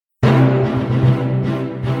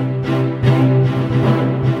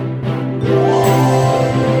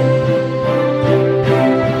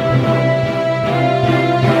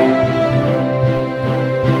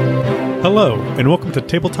and welcome to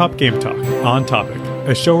Tabletop Game Talk, On Topic,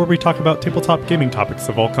 a show where we talk about tabletop gaming topics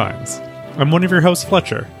of all kinds. I'm one of your hosts,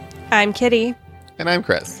 Fletcher. I'm Kitty. And I'm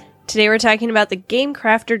Chris. Today we're talking about the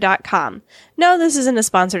GameCrafter.com. No, this isn't a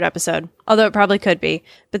sponsored episode, although it probably could be,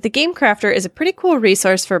 but the GameCrafter is a pretty cool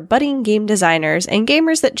resource for budding game designers and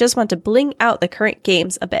gamers that just want to bling out the current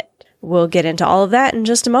games a bit. We'll get into all of that in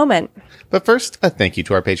just a moment. But first, a thank you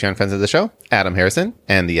to our Patreon friends of the show, Adam Harrison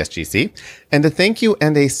and the SGC, and a thank you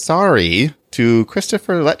and a sorry to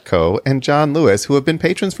Christopher Letko and John Lewis, who have been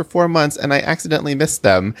patrons for 4 months, and I accidentally missed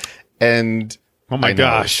them. And oh my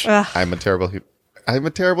gosh, I'm a terrible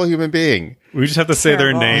human being. We just have to say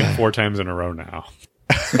their name 4 times in a row now.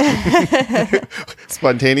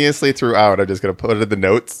 Spontaneously throughout, I'm just going to put it in the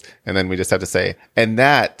notes, and then we just have to say, and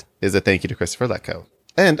that is a thank you to Christopher Letko.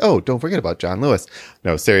 And, don't forget about John Lewis.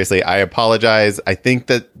 No, seriously, I apologize. I think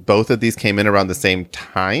that both of these came in around the same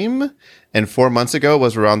time, and 4 months ago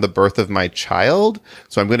was around the birth of my child,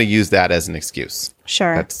 so I'm going to use that as an excuse.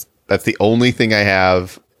 Sure. That's the only thing I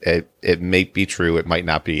have. It may be true. It might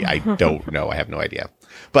not be. I don't know. I have no idea.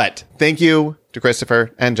 But thank you to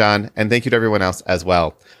Christopher and John, and thank you to everyone else as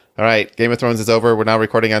well. All right, Game of Thrones is over. We're now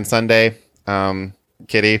recording on Sunday.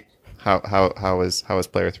 Kitty, how was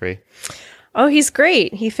Player 3? Oh, he's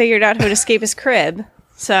great. He figured out how to escape his crib.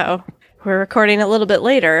 So we're recording a little bit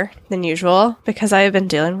later than usual because I have been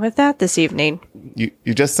dealing with that this evening.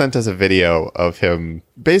 You just sent us a video of him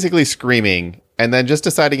basically screaming and then just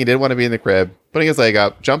deciding he didn't want to be in the crib, putting his leg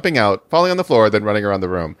up, jumping out, falling on the floor, then running around the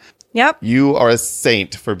room. Yep. You are a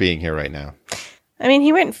saint for being here right now. I mean,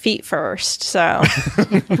 he went feet first, so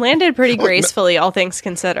landed pretty gracefully, all things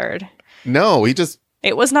considered. No, he just...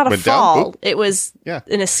 It was not a fall. It was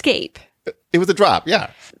an escape. It was a drop,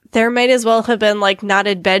 yeah. There might as well have been like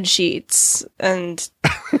knotted bed sheets and,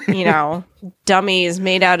 dummies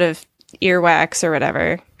made out of earwax or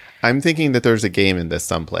whatever. I'm thinking that there's a game in this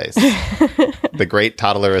someplace. The Great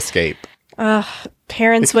Toddler Escape.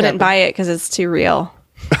 Parents wouldn't buy it because it's too real.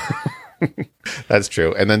 That's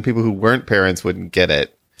true. And then people who weren't parents wouldn't get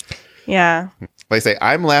it. Yeah. Like I say,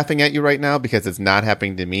 I'm laughing at you right now because it's not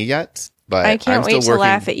happening to me yet. But I can't wait to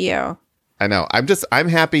laugh at you. I know. I'm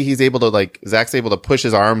happy he's able to, Zach's able to push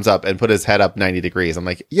his arms up and put his head up 90 degrees. I'm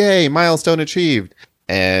like, yay, milestone achieved.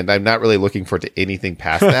 And I'm not really looking forward to anything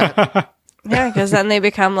past that. Yeah, because then they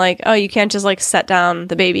become like, oh, you can't just set down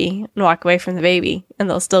the baby and walk away from the baby and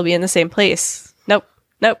they'll still be in the same place. Nope.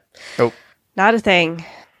 Not a thing.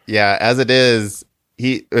 Yeah, as it is,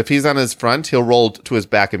 if he's on his front, he'll roll to his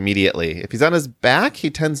back immediately. If he's on his back, he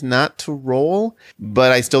tends not to roll,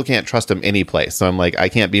 but I still can't trust him any place. So I'm like, I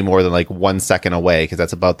can't be more than 1 second away because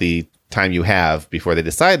that's about the time you have before they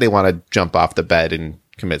decide they want to jump off the bed and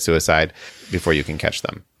commit suicide before you can catch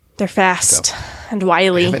them. They're fast and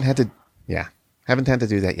wily. Haven't had to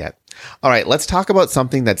do that yet. All right, let's talk about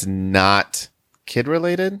something that's not kid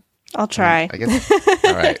related. I'll try. I guess.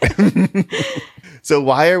 All right. So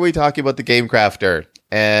why are we talking about the GameCrafter?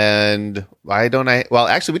 And why don't I? Well,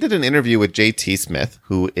 actually, we did an interview with JT Smith,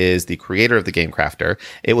 who is the creator of the GameCrafter.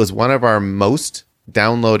 It was one of our most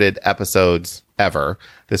downloaded episodes ever.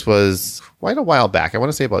 This was quite a while back. I want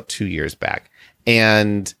to say about 2 years back.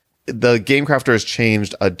 And the GameCrafter has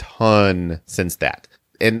changed a ton since that.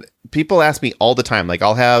 And people ask me all the time,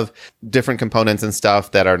 I'll have different components and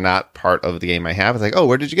stuff that are not part of the game I have. It's like, oh,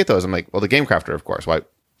 where did you get those? I'm like, well, the GameCrafter, of course. Why?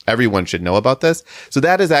 Everyone should know about this. So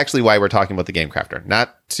that is actually why we're talking about the GameCrafter,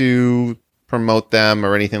 not to promote them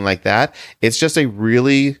or anything like that. It's just a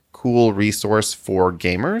really cool resource for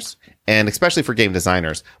gamers and especially for game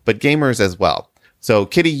designers, but gamers as well. So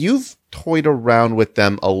Kitty, you've toyed around with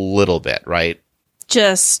them a little bit, right?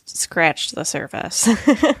 Just scratched the surface.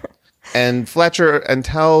 And Fletcher,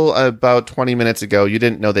 until about 20 minutes ago, you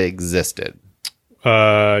didn't know they existed.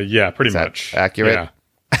 Yeah, pretty Is that much. Accurate?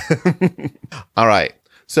 Yeah. All right.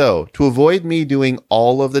 So to avoid me doing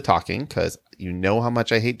all of the talking, because you know how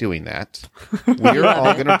much I hate doing that, we're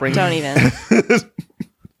all going to bring... Don't even.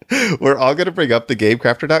 We're all going to bring up the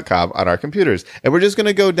GameCrafter.com on our computers. And we're just going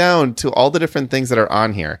to go down to all the different things that are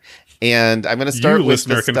on here. And I'm going to start with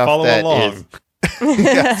the stuff that is...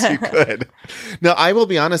 Yes, you could. Now, I will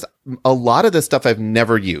be honest, a lot of this stuff I've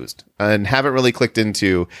never used and haven't really clicked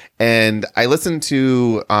into. And I listen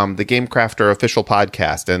to the GameCrafter official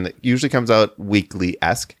podcast, and it usually comes out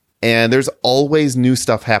weekly-esque. And there's always new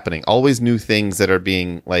stuff happening, always new things that are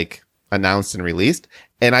being announced and released.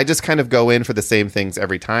 And I just kind of go in for the same things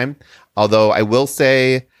every time. Although I will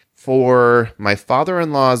say for my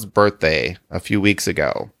father-in-law's birthday a few weeks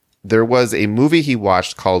ago, there was a movie he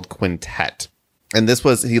watched called Quintet. And this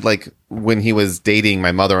was, when he was dating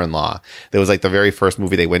my mother-in-law, that was the very first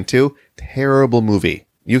movie they went to. Terrible movie.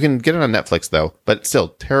 You can get it on Netflix though, but still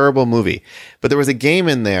terrible movie. But there was a game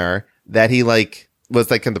in there that he like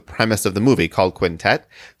was like the premise of the movie called Quintet.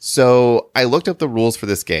 So I looked up the rules for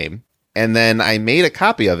this game. And then I made a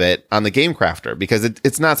copy of it on the Game Crafter because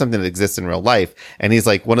it's not something that exists in real life. And he's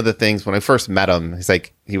like, one of the things when I first met him, he's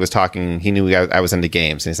like, he was talking, he knew I was into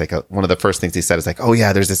games. And he's like, one of the first things he said is like, oh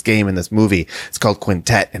yeah, there's this game in this movie. It's called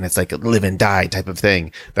Quintet and it's like a live and die type of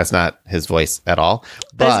thing. That's not his voice at all.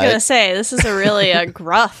 But I was going to say, this is a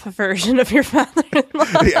gruff version of your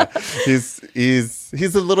father-in-law. Yeah, he's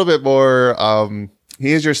a little bit more,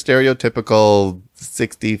 he is your stereotypical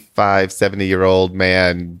 65, 70-year-old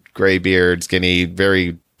man, gray beard, skinny,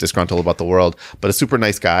 very disgruntled about the world, but a super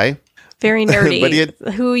nice guy. Very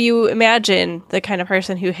nerdy. Who you imagine the kind of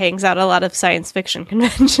person who hangs out at a lot of science fiction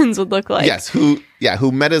conventions would look like. Yes, who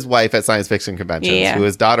met his wife at science fiction conventions, who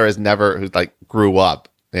his daughter who like grew up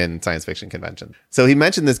in science fiction conventions. So he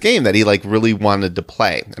mentioned this game that he like really wanted to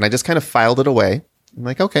play, and I just kind of filed it away. I'm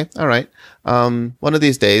like, okay, all right. One of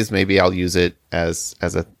these days, maybe I'll use it as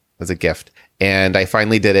a gift. And I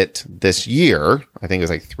finally did it this year. I think it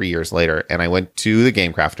was like 3 years later. And I went to the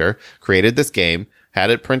Game Crafter, created this game,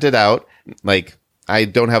 had it printed out. Like, I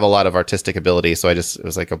don't have a lot of artistic ability, so it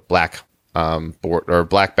was like a black board or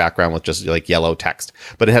black background with just like yellow text.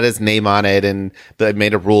 But it had his name on it, and I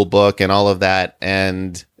made a rule book and all of that.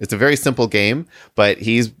 And it's a very simple game, but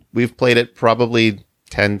we've played it probably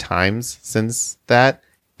 10 times since that.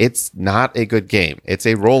 It's not a good game. It's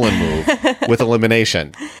a roll and move with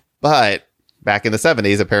elimination. But back in the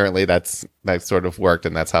 70s, apparently that sort of worked,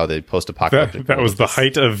 and that's how the post-apocalyptic that was the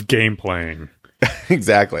height of game playing.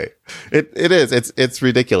 Exactly. It is. It's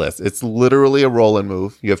ridiculous. It's literally a roll and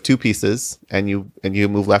move. You have two pieces, and you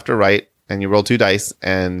move left or right, and you roll two dice,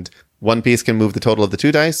 and one piece can move the total of the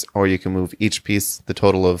two dice, or you can move each piece the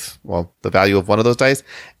total of, the value of one of those dice.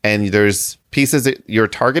 And there's pieces that you're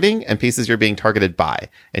targeting and pieces you're being targeted by.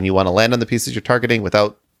 And you want to land on the pieces you're targeting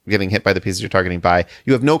without getting hit by the pieces you're targeting by.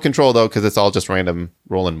 You have no control, though, because it's all just random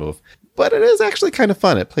roll and move. But it is actually kind of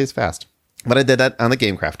fun. It plays fast. But I did that on the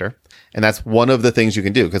Game Crafter. And that's one of the things you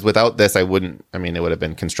can do. Because without this, it would have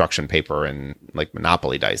been construction paper and like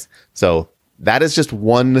Monopoly dice. So that is just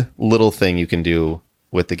one little thing you can do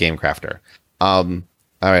with the Game Crafter. All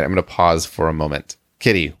right, I'm going to pause for a moment.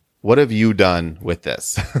 Kitty, what have you done with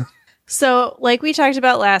this? So, like we talked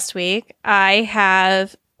about last week, I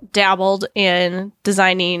have dabbled in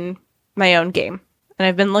designing my own game. And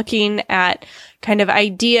I've been looking at kind of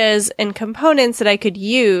ideas and components that I could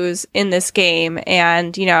use in this game.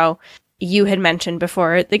 And, you had mentioned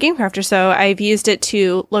before the Game Crafter, so I've used it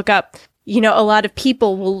to look up, a lot of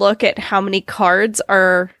people will look at how many cards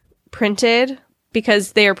are printed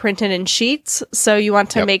because they are printed in sheets. So you want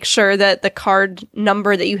to make sure that the card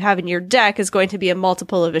number that you have in your deck is going to be a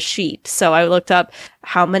multiple of a sheet. So I looked up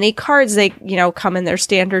how many cards they, come in their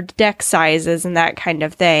standard deck sizes and that kind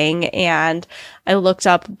of thing. And I looked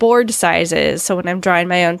up board sizes. So when I'm drawing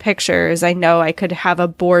my own pictures, I know I could have a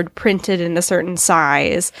board printed in a certain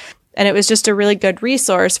size. And it was just a really good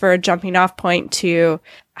resource for a jumping off point to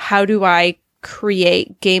how do I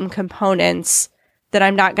create game components that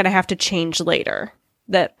I'm not going to have to change later,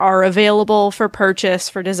 that are available for purchase,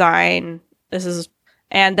 for design.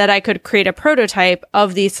 And that I could create a prototype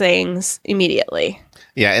of these things immediately.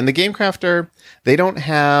 Yeah, and the Game Crafter, they don't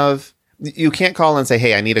have, you can't call and say,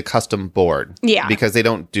 hey, I need a custom board. Yeah. Because they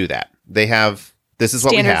don't do that. They have, this is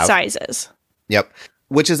what we have. Standard sizes. Yep.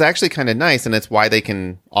 Which is actually kind of nice, and it's why they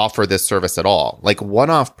can offer this service at all. Like,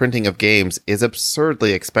 one-off printing of games is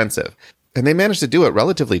absurdly expensive. And they managed to do it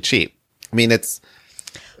relatively cheap. Because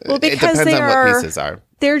it depends on what pieces are.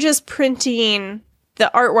 They're just printing the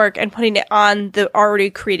artwork and putting it on the already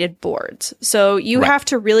created boards. So you have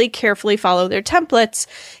to really carefully follow their templates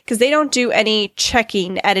because they don't do any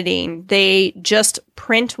checking, editing. They just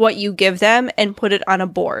print what you give them and put it on a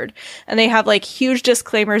board. And they have like huge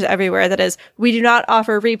disclaimers everywhere that is, we do not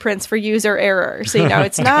offer reprints for user error. So,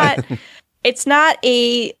 it's not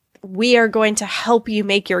we are going to help you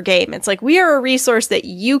make your game. It's like, we are a resource that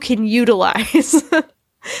you can utilize.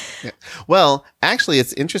 Yeah. Well, actually,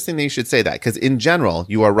 it's interesting that you should say that because in general,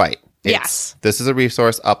 you are right. Yes. This is a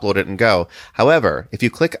resource, upload it and go. However, if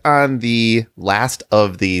you click on the last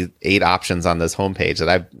of the 8 options on this homepage that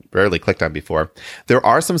I've rarely clicked on before, there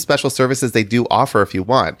are some special services they do offer if you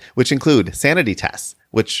want, which include sanity tests,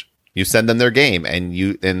 which you send them their game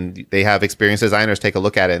and they have experienced designers take a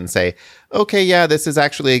look at it and say, okay, yeah, this is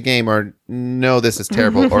actually a game, or no, this is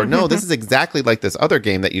terrible, or no, this is exactly like this other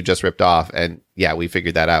game that you just ripped off. And yeah, we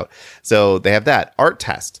figured that out. So they have that art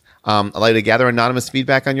test. allow you to gather anonymous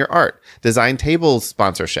feedback on your art, design tables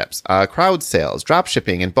sponsorships, crowd sales, drop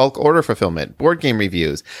shipping, and bulk order fulfillment, board game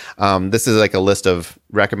reviews. This is like a list of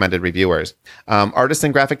recommended reviewers. Artists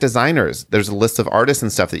and graphic designers. There's a list of artists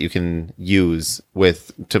and stuff that you can use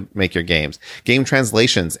to make your games. Game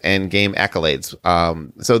translations and game accolades.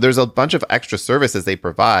 So there's a bunch of extra services they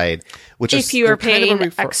provide, which if you are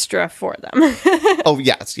paying extra for them. Oh,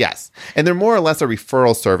 yes. And they're more or less a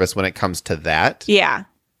referral service when it comes to that. Yeah.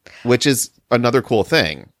 Which is another cool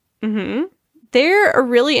thing. Mm-hmm. They're a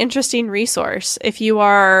really interesting resource. If you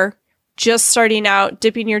are just starting out,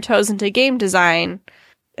 dipping your toes into game design,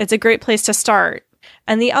 it's a great place to start.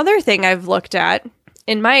 And the other thing I've looked at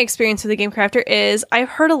in my experience with the Game Crafter is I've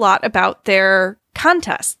heard a lot about their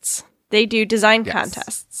contests. They do design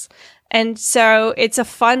contests. And so it's a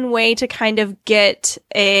fun way to kind of get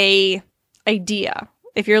a idea.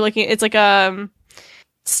 If you're looking, it's like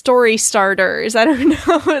story starters. I don't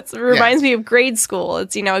know. It reminds me of grade school.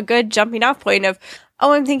 It's, a good jumping off point of,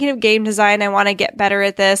 oh, I'm thinking of game design. I want to get better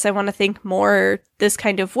at this. I want to think more this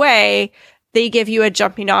kind of way. They give you a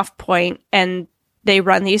jumping off point and they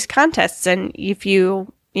run these contests. And if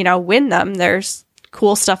you, win them, there's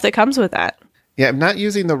cool stuff that comes with that. Yeah, I'm not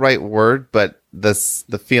using the right word, but the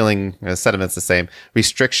feeling, sentiment's the same.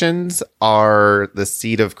 Restrictions are the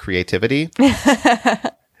seed of creativity.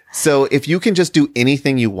 So if you can just do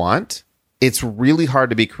anything you want, it's really hard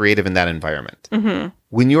to be creative in that environment. Mm-hmm.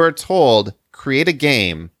 When you are told, create a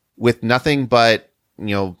game with nothing but,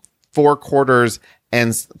 4 quarters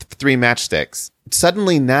and 3 matchsticks,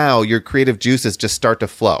 suddenly now your creative juices just start to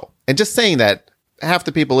flow. And just saying that, half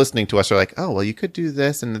the people listening to us are like, oh, well, you could do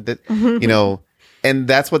this and that, and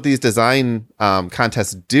that's what these design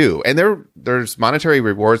contests do. And there's monetary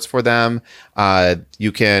rewards for them.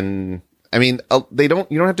 You don't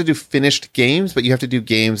have to do finished games, but you have to do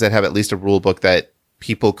games that have at least a rule book that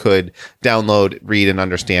people could download, read, and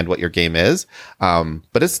understand what your game is.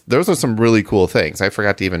 But those are some really cool things. I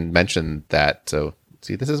forgot to even mention that. So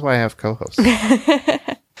see, this is why I have co-hosts.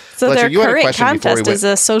 So Fletcher, their current contest is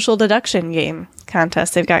a social deduction game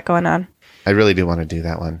contest they've got going on. I really do want to do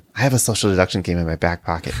that one. I have a social deduction game in my back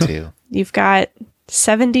pocket too. You've got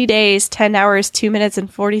 70 days, 10 hours, 2 minutes,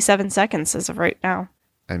 and 47 seconds as of right now.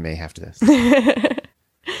 I may have to this.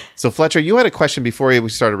 So Fletcher, you had a question before we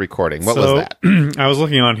started recording. What was that? I was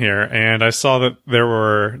looking on here and I saw that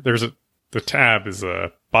the tab is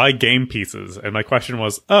buy game pieces. And my question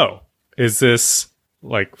was, is this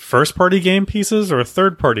like first party game pieces or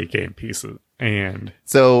third party game pieces? And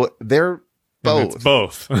so they're both. It's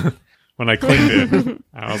both. When I clicked it,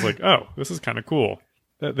 I was like, oh, this is kind of cool.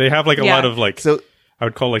 They have like a lot of I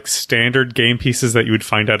would call like standard game pieces that you would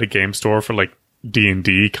find at a game store for like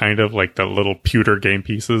D&D, kind of like the little pewter game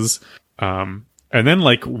pieces. And then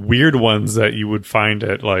like weird ones that you would find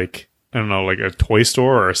at like, I don't know, like a toy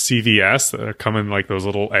store or a CVS that come in like those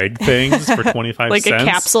little egg things for 25 like cents. Like a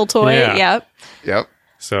capsule toy. Yeah. Yep.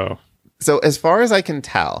 So as far as I can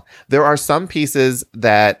tell, there are some pieces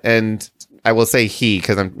that, and I will say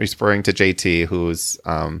because I'm referring to JT, who's,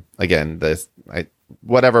 again,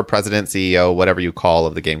 whatever president, CEO, whatever you call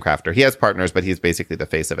of the Game Crafter. He has partners, but he's basically the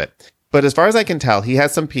face of it. But as far as I can tell, he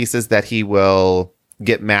has some pieces that he will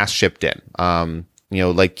get mass shipped in.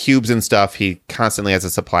 Like cubes and stuff, he constantly has a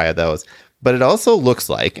supply of those. But it also looks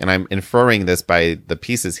like, and I'm inferring this by the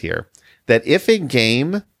pieces here, that if a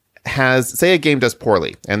game say a game does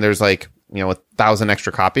poorly and there's like, 1,000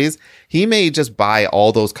 extra copies, he may just buy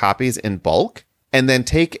all those copies in bulk and then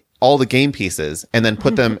take all the game pieces and then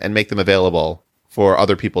put them and make them available for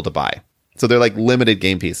other people to buy. So they're like limited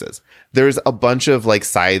game pieces. There's a bunch of like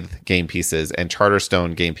Scythe game pieces and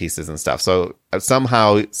Charterstone game pieces and stuff. So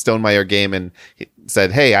somehow Stonemaier Game and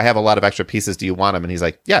said, hey, I have a lot of extra pieces. Do you want them? And he's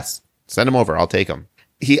like, yes, send them over. I'll take them.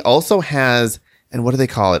 He also has, and what do they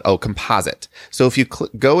call it? Oh, composite. So if you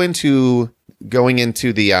going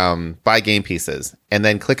into the buy game pieces and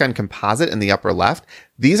then click on composite in the upper left,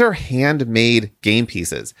 these are handmade game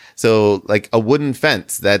pieces. So like a wooden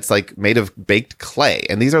fence that's like made of baked clay.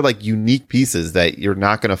 And these are like unique pieces that you're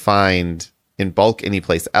not going to find in bulk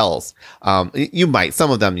anyplace else. You might,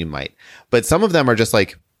 some of them you might, but some of them are just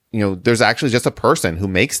like, there's actually just a person who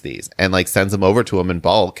makes these and like sends them over to them in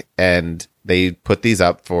bulk. And they put these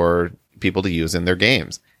up for people to use in their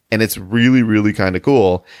games. And it's really, really kind of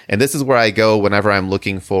cool. And this is where I go whenever I'm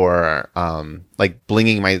looking for like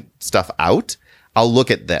blinging my stuff out. I'll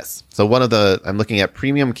look at this. So I'm looking at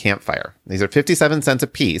Premium Campfire. These are 57 cents a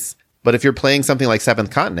piece. But if you're playing something like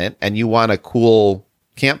Seventh Continent and you want a cool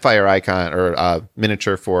campfire icon or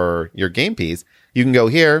miniature for your game piece, you can go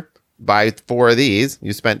here, buy 4 of these.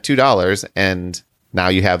 You spent $2 and now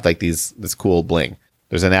you have like this cool bling.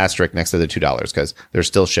 There's an asterisk next to the $2 because they're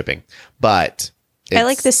still shipping. But I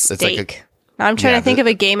like the steak. Now I'm trying to think of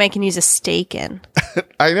a game I can use a steak in.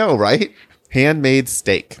 I know, right? Handmade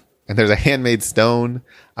steak. And there's a handmade stone,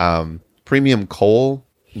 premium coal.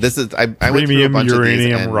 This is I went through a bunch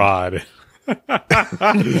uranium of these rod.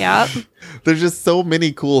 Yeah. There's just so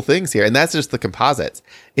many cool things here. And that's just the composites.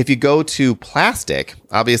 If you go to plastic,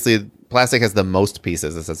 obviously plastic has the most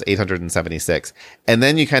pieces. It says 876. And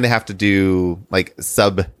then you kind of have to do like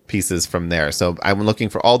sub pieces from there. So I'm looking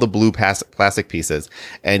for all the blue plastic pieces.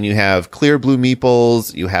 And you have clear blue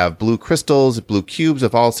meeples, you have blue crystals, blue cubes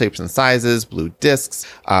of all shapes and sizes, blue discs,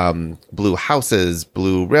 blue houses,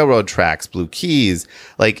 blue railroad tracks, blue keys,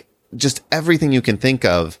 like just everything you can think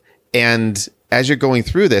of. And as you're going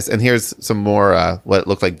through this, and here's some more what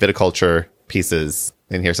look like viticulture pieces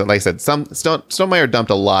in here. So like I said, Stonemaier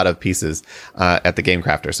dumped a lot of pieces at the Game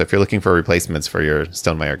Crafter. So if you're looking for replacements for your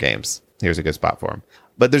Stonemaier games, here's a good spot for them.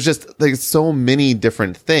 But there's just like so many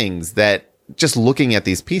different things that just looking at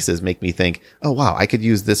these pieces make me think, oh, wow, I could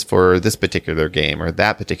use this for this particular game or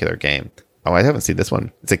that particular game. Oh, I haven't seen this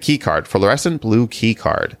one. It's a key card, fluorescent blue key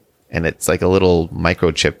card. And it's like a little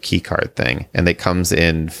microchip key card thing. And it comes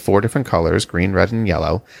in 4 different colors, green, red, and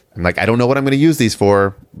yellow. I'm like, I don't know what I'm going to use these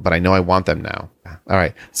for, but I know I want them now. All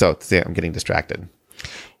right. So see, I'm getting distracted.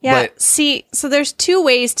 Yeah. So there's 2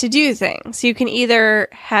 ways to do things. You can either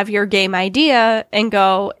have your game idea and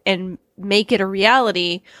go and make it a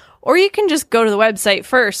reality, or you can just go to the website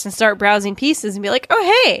first and start browsing pieces and be like,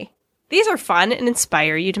 oh, hey, these are fun and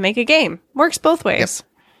inspire you to make a game. Works both ways.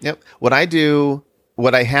 Yep.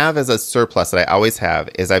 What I have as a surplus that I always have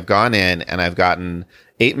is I've gone in and I've gotten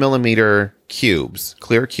 8mm cubes,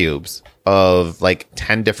 clear cubes of like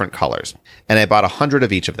 10 different colors. And I bought 100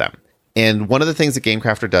 of each of them. And one of the things that Game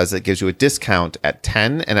Crafter does, it gives you a discount at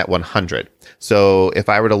 10 and at 100. So if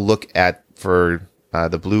I were to look at for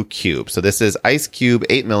the blue cube, so this is Ice Cube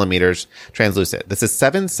 8mm translucent. This is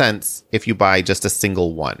 7 cents if you buy just a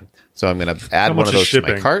single one. So I'm going to add one of those to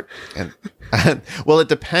my cart. And well, it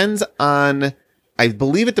depends on... I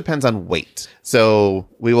believe it depends on weight. So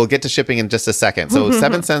we will get to shipping in just a second. So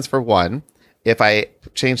 7 cents for one. If I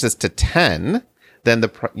change this to 10, then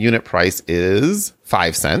the unit price is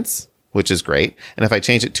 5 cents, which is great. And if I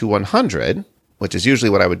change it to 100, which is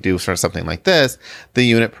usually what I would do for something like this, the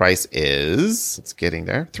unit price is, it's getting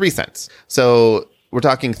there, 3 cents. So we're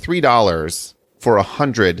talking $3 for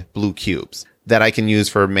 100 blue cubes that I can use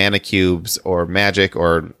for mana cubes or magic,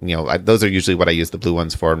 or, those are usually what I use the blue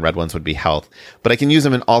ones for, and red ones would be health. But I can use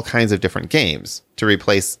them in all kinds of different games to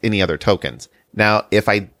replace any other tokens. Now,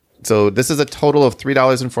 so this is a total of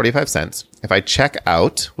 $3.45. If I check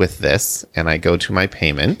out with this and I go to my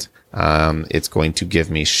payment, it's going to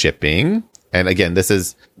give me shipping. And again, this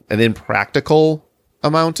is an impractical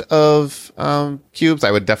amount of cubes. I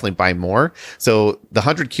would definitely buy more. So the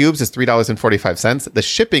 100 cubes is $3.45. The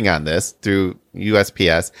shipping on this through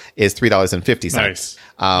USPS is $3.50. Nice.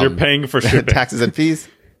 You're paying for shipping. Taxes and fees.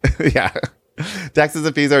 Yeah. Taxes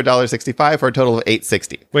and fees are $1.65 for a total of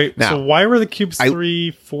 $8.60. Wait, now, so why were the cubes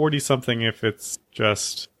 $3.40 something if it's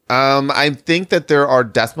just... I think that there are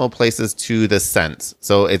decimal places to the cents.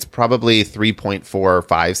 So it's probably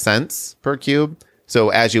 3.45 cents per cube. So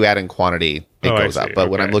as you add in quantity, it goes up. But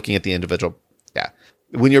when I'm looking at the individual,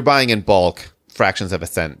 when you're buying in bulk, fractions of a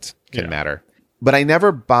cent can matter. But I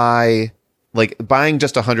never buy, like buying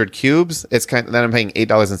just 100 cubes, it's then I'm paying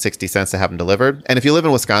 $8.60 to have them delivered. And if you live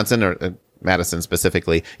in Wisconsin or Madison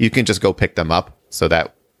specifically, you can just go pick them up. So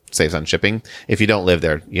that saves on shipping. If you don't live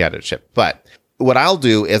there, you had to ship. But what I'll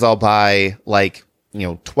do is I'll buy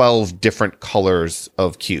 12 different colors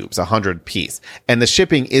of cubes, 100 piece. And the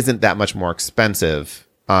shipping isn't that much more expensive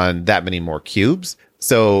on that many more cubes.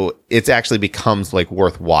 So it actually becomes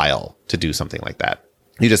worthwhile to do something like that.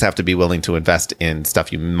 You just have to be willing to invest in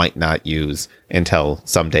stuff you might not use until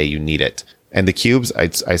someday you need it. And the cubes, I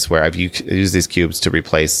swear, I've used these cubes to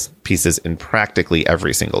replace pieces in practically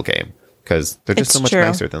every single game because they're just so much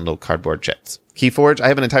nicer than little cardboard chits. Keyforge, I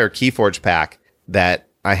have an entire Keyforge pack that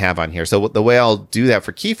I have on here. So the way I'll do that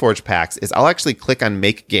for Keyforge packs is I'll actually click on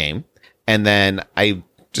Make Game, and then I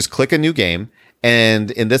just click a new game. And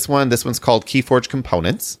in this one's called Keyforge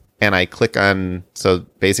Components. And I click on, so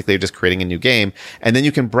basically you're just creating a new game. And then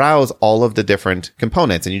you can browse all of the different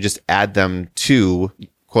components and you just add them to,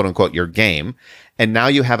 quote unquote, your game. And now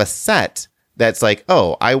you have a set that's like,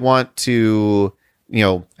 oh, I want to,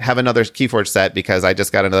 have another Keyforge set because I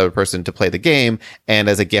just got another person to play the game. And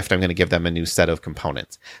as a gift, I'm going to give them a new set of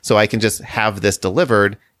components. So I can just have this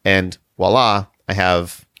delivered and voila, I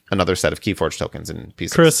have another set of Keyforge tokens and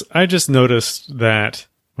pieces. Chris, I just noticed that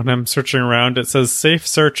when I'm searching around, it says safe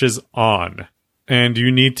search is on. and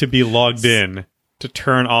you need to be logged in to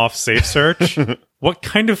turn off Safe Search, what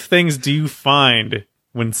kind of things do you find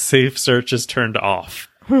when Safe Search is turned off?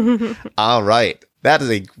 All right. That is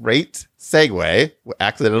a great segue,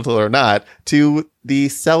 accidental or not, to the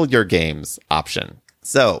sell your games option.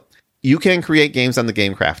 So you can create games on the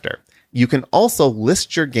Game Crafter. You can also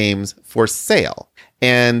list your games for sale.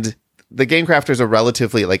 And the Game Crafter is a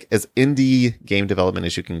relatively like as indie game development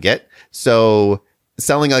as you can get. So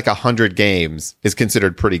selling like 100 games is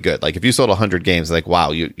considered pretty good. Like if you sold 100 games, like,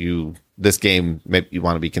 wow, this game, maybe you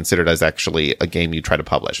want to be considered as actually a game you try to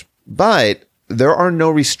publish. But there are no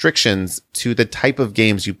restrictions to the type of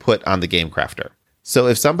games you put on the Game Crafter. So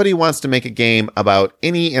if somebody wants to make a game about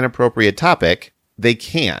any inappropriate topic, they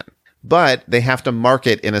can, but they have to mark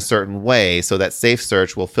it in a certain way so that Safe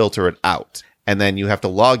Search will filter it out. And then you have to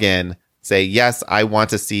log in, say, yes, I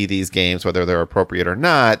want to see these games, whether they're appropriate or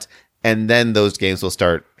not. And then those games will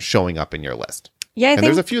start showing up in your list. Yeah, I think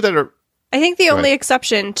there's a few that are... I think the only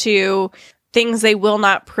exception to things they will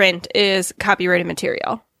not print is copyrighted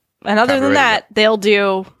material. And other than that, they'll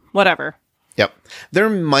do whatever. Yep. There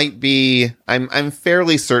might be, I'm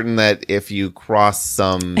fairly certain that if you cross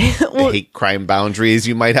some hate crime boundaries,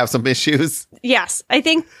 you might have some issues. Yes. I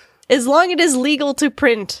think as long as it is legal to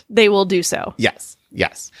print, they will do so. Yes.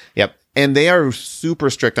 Yep. And they are super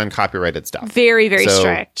strict on copyrighted stuff. Very, very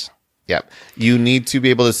strict. Yep. You need to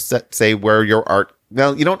be able to say where your art...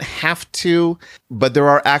 Well, you don't have to, but there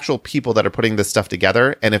are actual people that are putting this stuff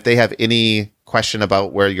together. And if they have any question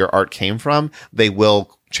about where your art came from, they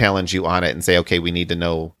will challenge you on it and say, okay, we need to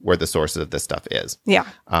know where the source of this stuff is. Yeah.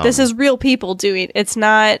 This is real people doing it. It's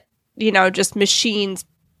not, just machines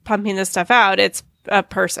pumping this stuff out. It's a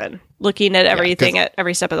person looking at everything at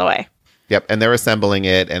every step of the way. Yep. And they're assembling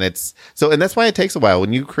it. And and that's why it takes a while.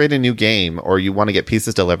 When you create a new game or you want to get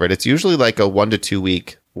pieces delivered, it's usually like a 1 to 2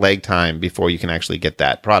 week lag time before you can actually get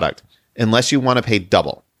that product, unless you want to pay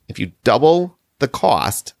double. If you double the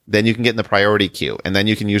cost, then you can get in the priority queue, and then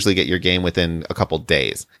you can usually get your game within a couple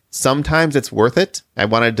days. Sometimes it's worth it. I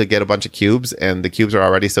wanted to get a bunch of cubes, and the cubes are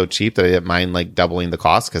already so cheap that I didn't mind like doubling the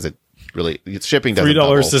cost because shipping doesn't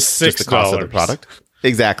double. $3 to $6. Just the cost of the product.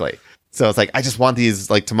 Exactly. So it's like, I just want these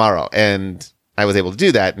like tomorrow, and I was able to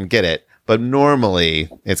do that and get it. But normally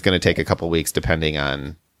it's going to take a couple weeks depending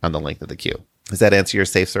on the length of the queue. Does that answer your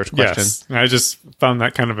Safe Search question? Yes. I just found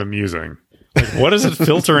that kind of amusing. Like, what is it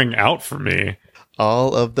filtering out for me?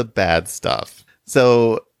 All of the bad stuff.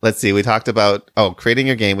 So let's see. We talked about, creating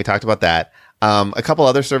your game. We talked about that. A couple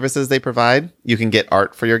other services they provide. You can get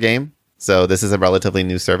art for your game. So this is a relatively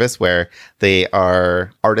new service where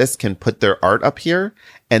artists can put their art up here,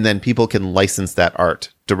 and then people can license that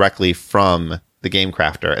art directly from the Game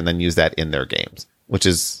Crafter and then use that in their games, which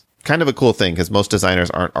is kind of a cool thing because most designers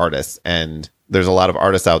aren't artists, and there's a lot of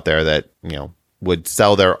artists out there that, would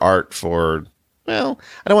sell their art for, well,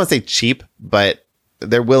 I don't want to say cheap, but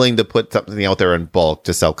they're willing to put something out there in bulk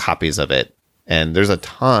to sell copies of it. And there's a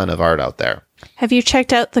ton of art out there. Have you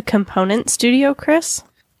checked out the Component Studio, Chris?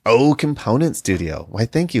 Oh, Component Studio. Why,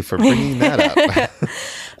 thank you for bringing that up.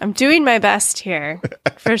 I'm doing my best here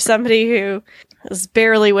for somebody who is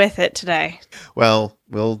barely with it today. Well,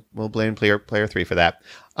 we'll blame player 3 for that.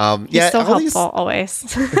 He's so helpful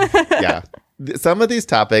always. Yeah. Some of these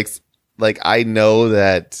topics, like, I know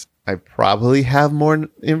that I probably have more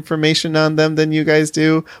information on them than you guys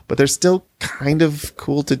do, but they're still kind of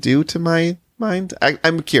cool to do to my mind.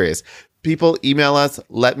 I'm curious. People email us,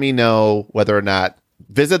 let me know whether or not,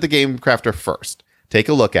 visit the Game Crafter first, take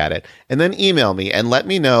a look at it, and then email me and let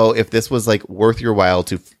me know if this was like worth your while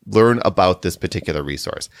to learn about this particular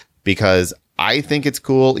resource. Because I think it's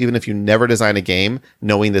cool, even if you never design a game,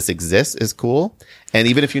 knowing this exists is cool. And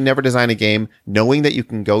even if you never design a game, knowing that you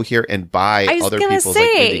can go here and buy other people's like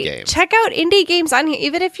indie games. Check out indie games on here.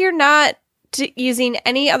 Even if you're not using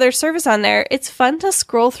any other service on there, it's fun to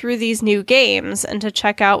scroll through these new games and to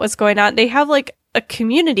check out what's going on. They have like a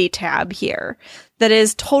community tab here that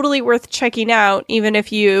is totally worth checking out, even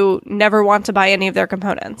if you never want to buy any of their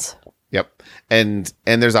components. Yep. And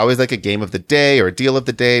there's always like a game of the day or a deal of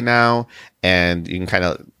the day now, and you can kind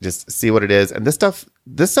of just see what it is. And this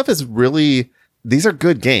stuff is really, these are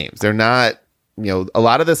good games. They're not, a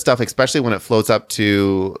lot of this stuff, especially when it floats up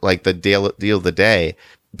to like the deal of the day,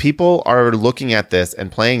 people are looking at this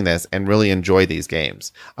and playing this and really enjoy these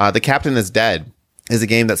games. The Captain is Dead is a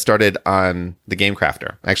game that started on the Game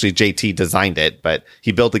Crafter. Actually, JT designed it, but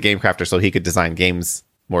he built the Game Crafter so he could design games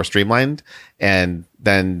more streamlined. And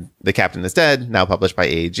then The Captain is Dead, now published by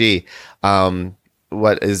AEG.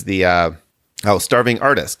 What is the Starving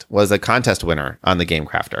Artist was a contest winner on the Game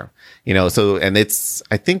Crafter.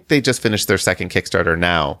 I think they just finished their second Kickstarter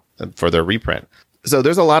now for their reprint. So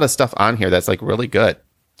there's a lot of stuff on here that's like really good.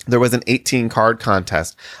 There was an 18 card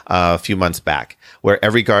contest a few months back where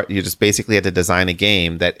every card, you just basically had to design a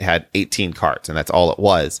game that had 18 cards, and that's all it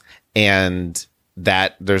was. And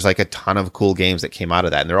that there's like a ton of cool games that came out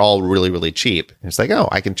of that, and they're all really, really cheap. And it's like, oh,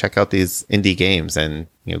 I can check out these indie games and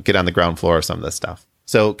get on the ground floor of some of this stuff.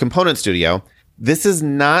 So Component Studio, this is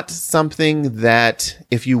not something that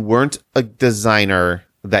if you weren't a designer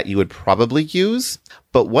that you would probably use,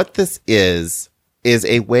 but what this is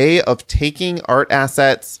a way of taking art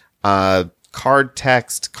assets, card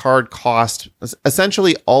text, card cost,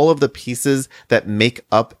 essentially all of the pieces that make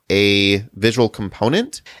up a visual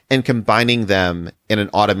component and combining them in an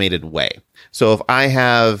automated way. So if I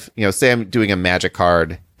have, say I'm doing a Magic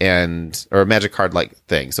card or a Magic card like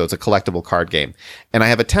thing. So it's a collectible card game, and I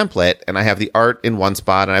have a template and I have the art in one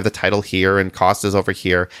spot and I have the title here and cost is over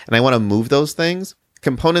here. And I want to move those things.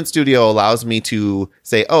 Component Studio allows me to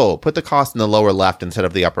say, oh, put the cost in the lower left instead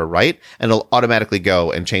of the upper right, and it'll automatically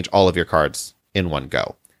go and change all of your cards in one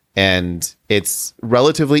go. And it's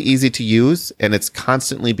relatively easy to use, and it's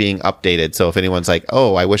constantly being updated. So if anyone's like,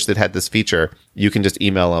 oh, I wish that had this feature, you can just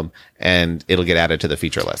email them and it'll get added to the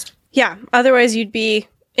feature list. Yeah. Otherwise, you'd be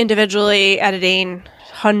individually editing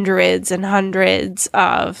hundreds and hundreds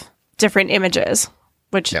of different images,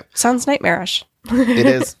 which sounds nightmarish. It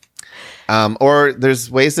is. Or there's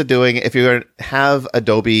ways of doing it. If you have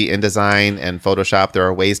Adobe InDesign and Photoshop, there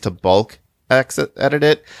are ways to bulk edit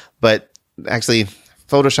it. But actually,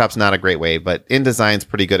 Photoshop's not a great way. But InDesign's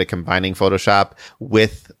pretty good at combining Photoshop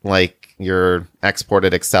with like your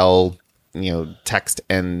exported Excel, text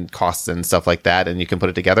and costs and stuff like that, and you can put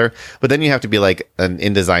it together. But then you have to be like an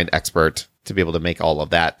InDesign expert to be able to make all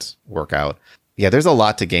of that work out. Yeah, there's a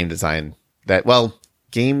lot to game design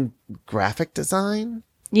game graphic design.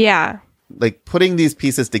 Yeah. Like putting these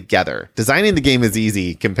pieces together. Designing the game is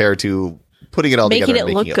easy compared to putting it all together and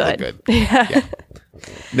making it look good. Yeah.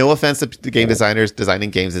 No offense to the game designers,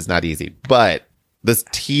 designing games is not easy, but this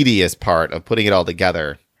tedious part of putting it all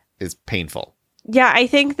together is painful. Yeah, I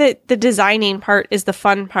think that the designing part is the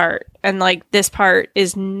fun part, and like this part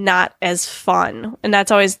is not as fun, and that's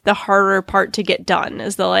always the harder part to get done.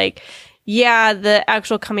 Is the the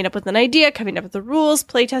actual coming up with an idea, coming up with the rules,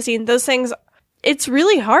 playtesting, those things. It's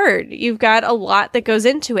really hard. You've got a lot that goes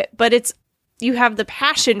into it, but you have the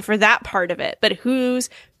passion for that part of it. But whose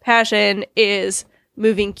passion is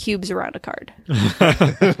moving cubes around a card?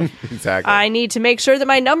 Exactly. I need to make sure that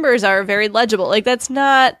my numbers are very legible. Like, that's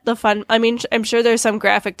not the fun. I mean, I'm sure there's some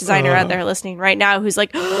graphic designer out there listening right now who's like,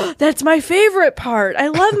 oh, that's my favorite part. I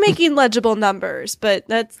love making legible numbers, but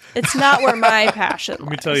it's not where my passion lies. Let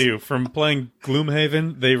me tell you, from playing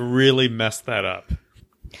Gloomhaven, they really messed that up.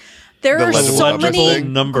 There are so many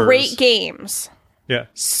numbers. Great games. Yeah.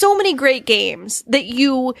 So many great games that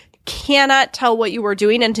you cannot tell what you were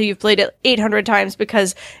doing until you've played it 800 times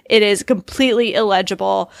because it is completely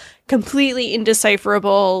illegible, completely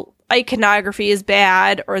indecipherable. Iconography is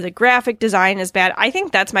bad, or the graphic design is bad. I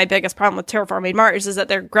think that's my biggest problem with Terraforming Mars is that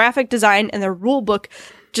their graphic design and their rule book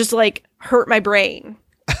just hurt my brain.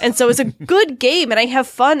 And so it's a good game and I have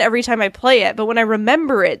fun every time I play it. But when I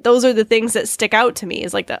remember it, those are the things that stick out to me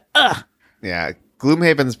is like the, ugh. Yeah.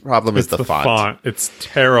 Gloomhaven's problem is the font. It's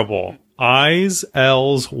terrible. I's,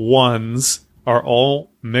 L's, 1's are all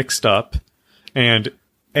mixed up. And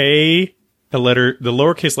the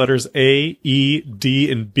lowercase letters A, E,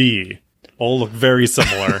 D, and B all look very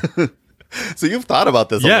similar. So you've thought about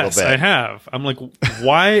this a little bit. Yes, I have. I'm like,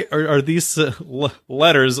 why are these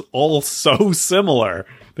letters all so similar?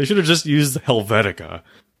 They should have just used Helvetica.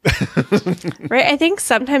 Right? I think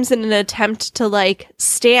sometimes in an attempt to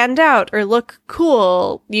stand out or look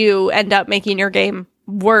cool, you end up making your game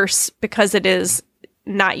worse because it is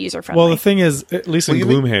not user friendly. Well, the thing is, at least in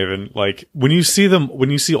Gloomhaven, when you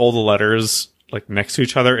see all the letters next to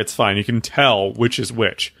each other, it's fine. You can tell which is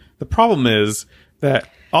which. The problem is that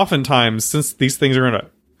oftentimes, since these things are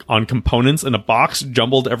on components in a box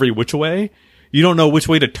jumbled every which way, you don't know which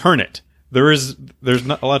way to turn it. There's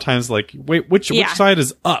not a lot of times wait, which side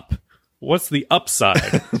is up? What's the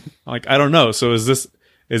upside? I don't know. So is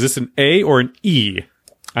this an A or an E?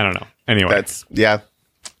 I don't know. Anyway,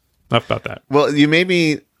 enough about that. Well,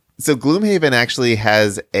 so Gloomhaven actually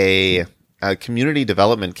has a community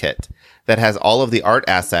development kit that has all of the art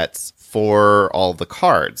assets for all of the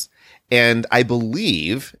cards. And I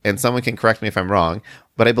believe, and someone can correct me if I'm wrong,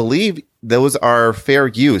 but I believe those are fair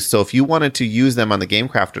use. So if you wanted to use them on the Game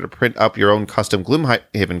Crafter to print up your own custom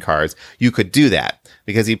Gloomhaven cards, you could do that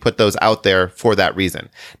because he put those out there for that reason.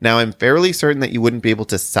 Now, I'm fairly certain that you wouldn't be able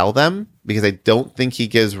to sell them because I don't think he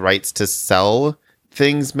gives rights to sell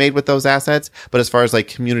things made with those assets. But as far as like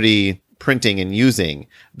community printing and using,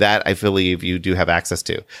 that I believe you do have access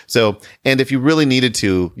to. So, and if you really needed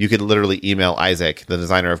to, you could literally email Isaac, the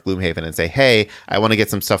designer of Gloomhaven, and say, hey, I want to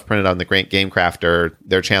get some stuff printed on the Great Game Crafter.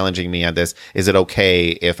 They're challenging me on this. Is it okay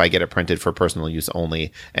if I get it printed for personal use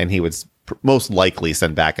only? And he would most likely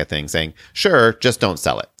send back a thing saying, sure, just don't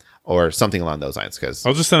sell it, or something along those lines. Because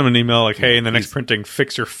I'll just send him an email like, hey, in the next printing,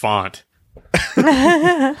 fix your font.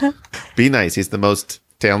 Be nice. He's the most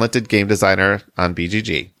talented game designer on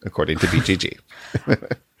BGG, according to BGG.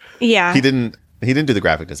 Yeah. He didn't do the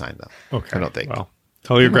graphic design, though. Okay. I don't think. Well,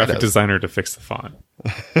 tell your graphic designer to fix the font.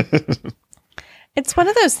 It's one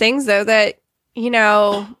of those things, though, that, you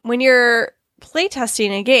know, when you're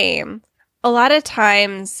playtesting a game, a lot of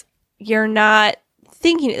times you're not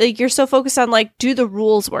thinking, like, you're so focused on, like, do the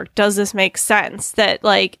rules work? Does this make sense? That,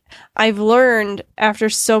 like, I've learned after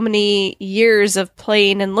so many years of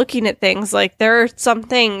playing and looking at things, like, there are some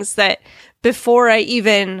things that before I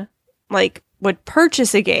even, like, would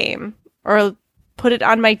purchase a game or put it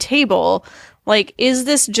on my table, like, is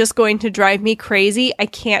this just going to drive me crazy? I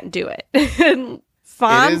can't do it.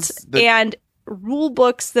 Font and rule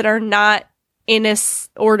books that are not in a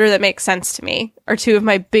order that makes sense to me are two of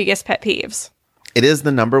my biggest pet peeves. It is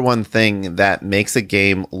the number one thing that makes a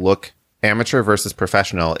game look amateur versus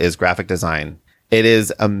professional is graphic design. It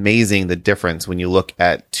is amazing the difference when you look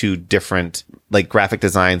at two different like graphic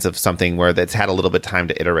designs of something where that's had a little bit of time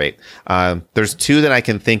to iterate. There's two that I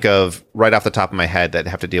can think of right off the top of my head that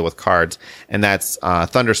have to deal with cards, and that's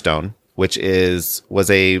Thunderstone, which was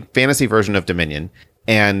a fantasy version of Dominion,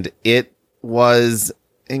 and it was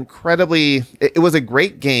it was a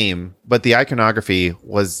great game, but the iconography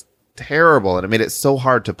was terrible and it made it so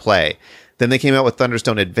hard to play. Then they came out with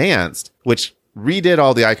Thunderstone Advanced, which redid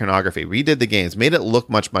all the iconography, redid the games, made it look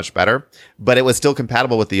much, much better, but it was still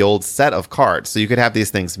compatible with the old set of cards. So you could have these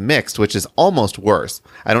things mixed, which is almost worse.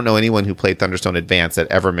 I don't know anyone who played Thunderstone Advanced that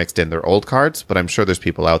ever mixed in their old cards, but I'm sure there's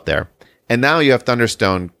people out there. And now you have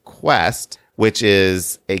Thunderstone Quest, which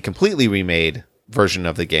is a completely remade version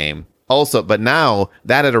of the game. Also, but now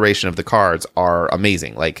that iteration of the cards are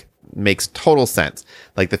amazing. Like, makes total sense.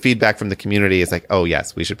 Like, the feedback from the community is like, oh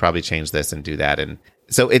yes, we should probably change this and do that. And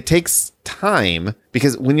so it takes time,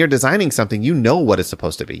 because when you're designing something, you know what it's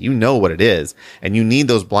supposed to be, you know what it is, and you need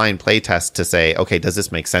those blind play tests to say, okay, does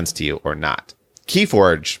this make sense to you or not?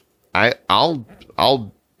 Keyforge, I love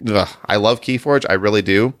Keyforge, I really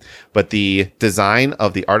do, but the design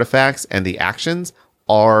of the artifacts and the actions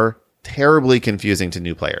are terribly confusing to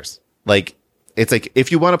new players. Like, it's like,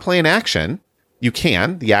 if you want to play an action, you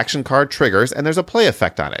can. The action card triggers, and there's a play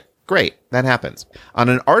effect on it. Great, that happens. On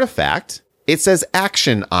an artifact, it says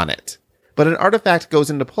action on it. But an artifact goes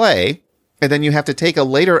into play, and then you have to take a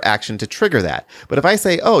later action to trigger that. But if I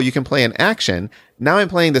say, oh, you can play an action, now I'm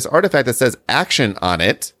playing this artifact that says action on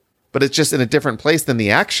it, but it's just in a different place than the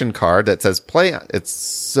action card that says play. It's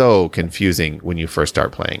so confusing when you first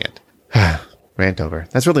start playing it. Rant over.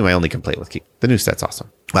 That's really my only complaint with Key. The new set's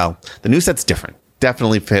awesome. Well, the new set's different.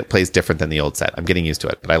 Definitely plays different than the old set. I'm getting used to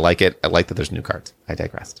it, but I like it. I like that there's new cards. I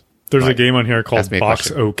digressed. There's a game on here called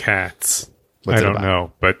Box O Cats. What's I don't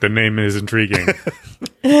know, but the name is intriguing.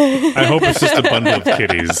 I hope it's just a bundle of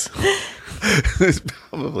kitties. This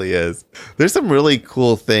probably is. There's some really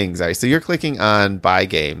cool things. Right? So you're clicking on buy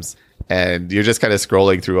games, and you're just kind of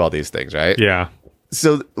scrolling through all these things, right? Yeah.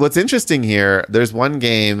 So what's interesting here, there's one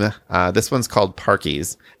game, this one's called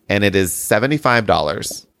Parkies, and it is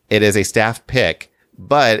 $75. It is a staff pick.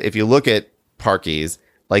 But if you look at Parkies,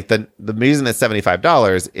 like the reason it's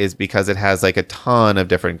 $75 is because it has like a ton of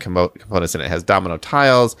different components in it. It has domino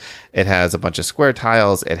tiles. It has a bunch of square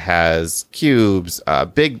tiles. It has cubes,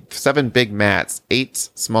 7 big mats, 8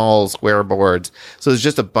 small square boards. So there's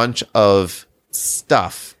just a bunch of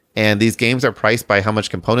stuff. And these games are priced by how much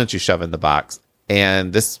components you shove in the box.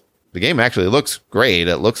 And the game actually looks great.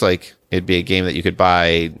 It looks like it'd be a game that you could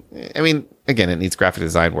buy. I mean, again, it needs graphic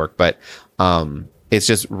design work, but it's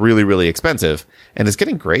just really, really expensive, and it's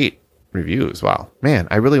getting great reviews. Wow, man,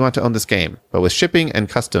 I really want to own this game, but with shipping and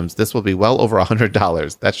customs, this will be well over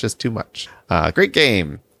 $100. That's just too much. Great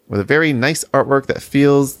game with a very nice artwork that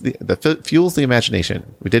fuels the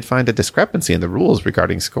imagination. We did find a discrepancy in the rules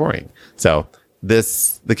regarding scoring. So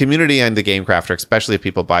the community and the Game Crafter, especially if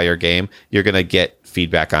people buy your game, you're going to get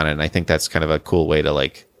feedback on it, and I think that's kind of a cool way to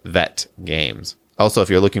like vet games. Also,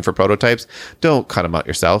 if you're looking for prototypes, don't cut them out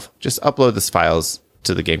yourself. Just upload the files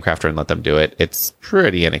to the Game Crafter and let them do it. It's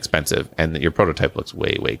pretty inexpensive, and your prototype looks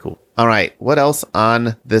way, way cool. All right, what else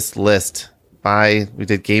on this list? We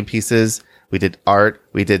did game pieces, we did art,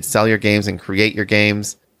 we did sell your games and create your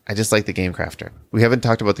games. I just like the Game Crafter. We haven't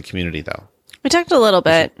talked about the community, though. We talked a little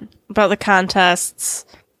bit about the contests,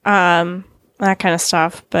 that kind of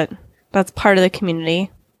stuff, but that's part of the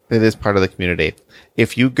community. It is part of the community.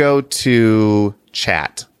 If you go to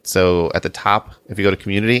chat, so at the top, if you go to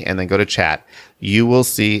community and then go to chat, you will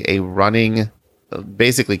see a running,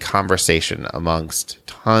 basically conversation amongst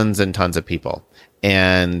tons and tons of people.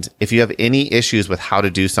 And if you have any issues with how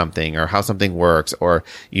to do something or how something works, or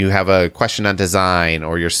you have a question on design,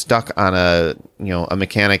 or you're stuck on a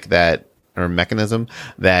mechanic or mechanism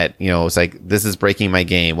that, it's like, this is breaking my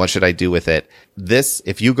game, what should I do with it?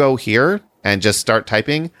 If you go here and just start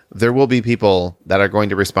typing, there will be people that are going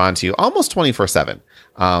to respond to you almost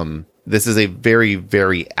 24/7. This is a very,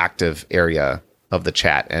 very active area of the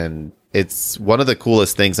chat. And it's one of the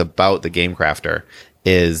coolest things about the Game Crafter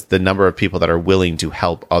is the number of people that are willing to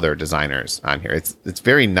help other designers on here. It's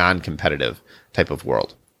very non-competitive type of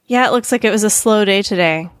world. Yeah, it looks like it was a slow day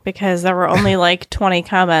today because there were only like 20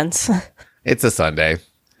 comments. It's a Sunday.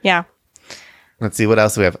 Yeah. Let's see what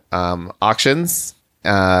else we have. Auctions,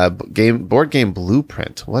 board game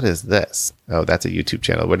blueprint. What is this? Oh, that's a YouTube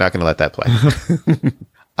channel. We're not going to let that play.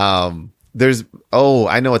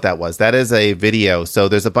 I know what that was. That is a video. So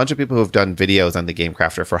there's a bunch of people who have done videos on the Game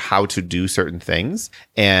Crafter for how to do certain things.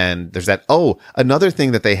 And there's that. Oh, another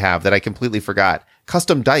thing that they have that I completely forgot.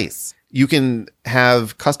 Custom dice. You can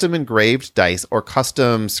have custom engraved dice or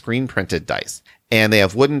custom screen printed dice. And they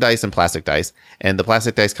have wooden dice and plastic dice. And the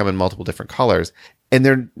plastic dice come in multiple different colors. And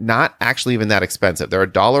they're not actually even that expensive. They're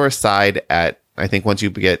 $1 a side I think once you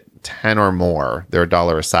get 10 or more, they're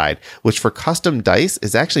 $1 a side, which for custom dice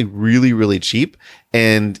is actually really, really cheap.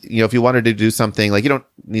 And, if you wanted to do something like, you don't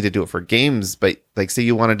need to do it for games, but like say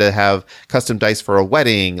you wanted to have custom dice for a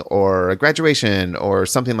wedding or a graduation or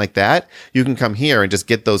something like that, you can come here and just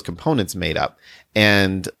get those components made up.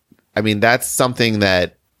 And I mean, that's something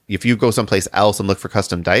that if you go someplace else and look for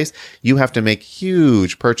custom dice, you have to make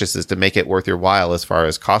huge purchases to make it worth your while as far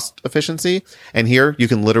as cost efficiency. And here you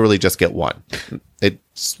can literally just get one.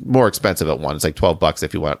 It's more expensive at one. It's like $12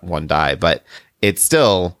 if you want one die, but it's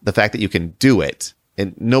still the fact that you can do it.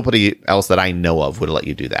 And nobody else that I know of would let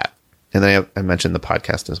you do that. And then I mentioned the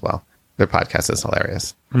podcast as well. Their podcast is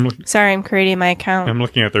hilarious. Sorry, I'm creating my account. I'm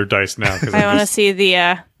looking at their dice now. I want to see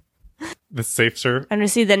the safe serve. I'm going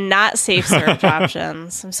to see the not safe serve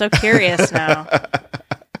options. I'm so curious now.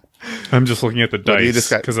 I'm just looking at the dice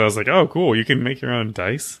because I was like, oh, cool. You can make your own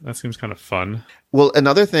dice. That seems kind of fun. Well,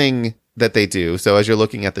 another thing that they do, so as you're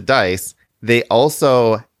looking at the dice, they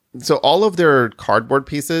also, so all of their cardboard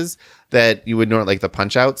pieces that you would normally, like the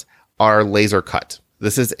punch outs, are laser cut.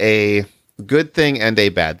 This is a good thing and a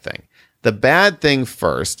bad thing. The bad thing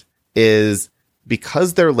first is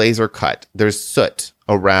because they're laser cut, there's soot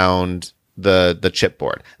around the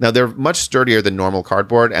chipboard. Now they're much sturdier than normal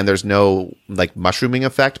cardboard, and there's no like mushrooming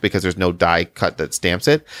effect because there's no die cut that stamps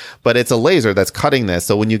it, but it's a laser that's cutting this.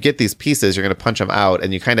 So when you get these pieces, you're going to punch them out,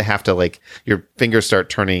 and you kind of have to like your fingers start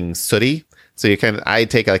turning sooty. So I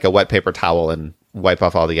take like a wet paper towel and wipe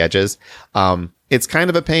off all the edges. It's kind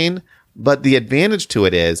of a pain, but the advantage to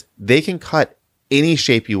it is they can cut any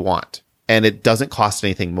shape you want, and it doesn't cost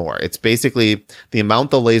anything more. It's basically the amount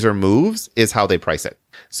the laser moves is how they price it.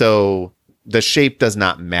 So the shape does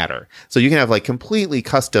not matter. So you can have like completely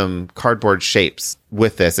custom cardboard shapes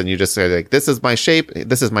with this, and you just say like, this is my shape,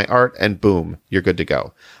 this is my art, and boom, you're good to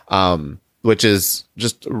go. Which is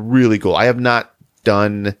just really cool. I have not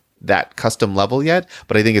done that custom level yet,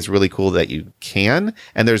 but I think it's really cool that you can.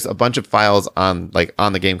 And there's a bunch of files on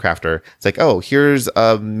the Game Crafter. It's like, oh, here's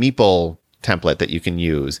a meeple template that you can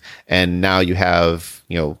use, and now you have,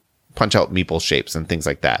 punch out meeple shapes and things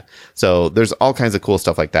like that. So there's all kinds of cool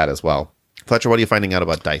stuff like that as well. Fletcher, what are you finding out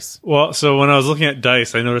about dice? Well, so when I was looking at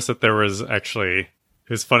dice, I noticed that there was actually, it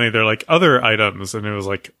was funny, they're like other items, and it was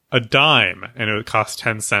like a dime, and it would cost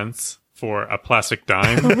 10 cents for a plastic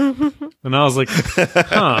dime. And I was like,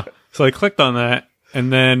 huh. So I clicked on that,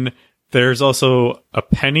 and then there's also a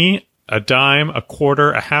penny, a dime, a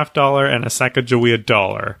quarter, a $50, and a Sacagawea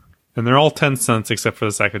dollar. And they're all 10 cents except for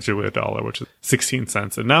the Sacagawea dollar, which is 16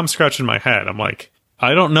 cents. And now I'm scratching my head. I'm like,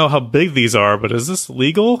 I don't know how big these are, but is this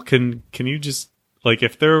legal? Can you just, like,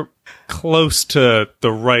 if they're close to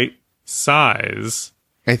the right size?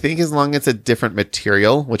 I think as long as it's a different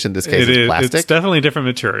material, which in this case is plastic. It's definitely a different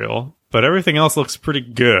material, but everything else looks pretty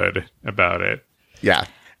good about it. Yeah.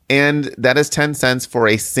 And that is 10 cents for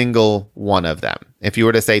a single one of them. If you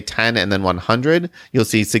were to say 10 and then 100, you'll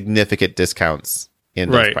see significant discounts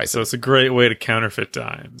in those prices. So it's a great way to counterfeit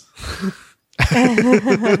dimes.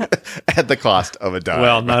 At the cost of a dime.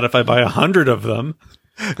 Well, not if I buy 100 of them.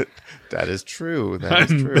 That is true.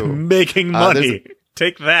 I'm making money.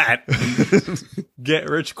 Take that. Get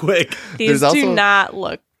rich quick. These do not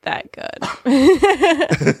look that good.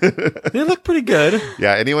 They look pretty good.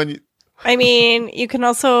 Yeah, anyone... I mean, you can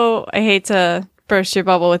also... I hate to burst your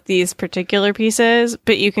bubble with these particular pieces,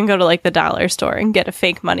 but you can go to like the dollar store and get a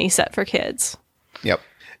fake money set for kids. Yep.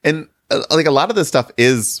 And like a lot of this stuff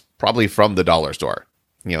is probably from the dollar store.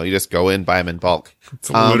 You know, you just go in, buy them in bulk. It's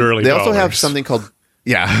literally They dollars. also have something called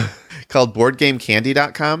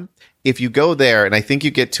BoardGameCandy.com. If you go there, and I think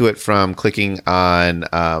you get to it from clicking on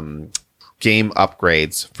game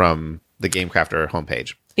upgrades from the Game Crafter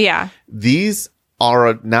homepage. Yeah. These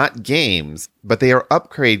are not games, but they are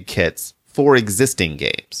upgrade kits for existing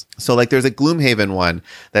games. So like there's a Gloomhaven one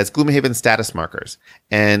that's Gloomhaven status markers.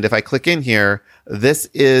 And if I click in here,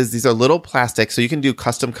 these are little plastic, so you can do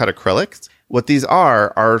custom cut acrylics. What these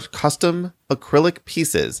are custom acrylic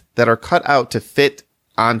pieces that are cut out to fit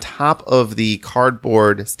on top of the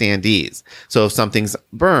cardboard standees. So if something's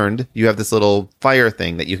burned, you have this little fire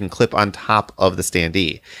thing that you can clip on top of the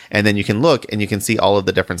standee. And then you can look and you can see all of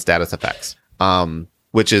the different status effects,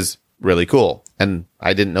 which is really cool. And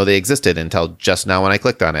I didn't know they existed until just now when I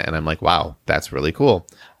clicked on it. And I'm like, wow, that's really cool.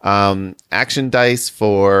 Action dice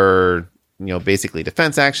for, basically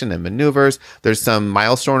defense action and maneuvers. There's some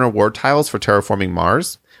milestone reward tiles for terraforming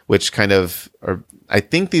Mars, which kind of are, I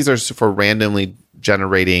think these are for randomly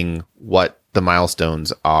generating what the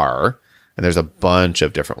milestones are. And there's a bunch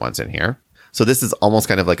of different ones in here. So this is almost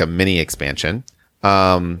kind of like a mini expansion.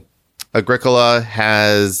 Agricola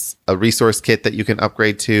has a resource kit that you can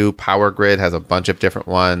upgrade to. Power Grid has a bunch of different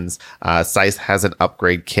ones. Scythe has an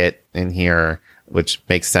upgrade kit in here, which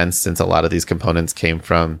makes sense since a lot of these components came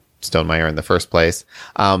from Stonemaier in the first place.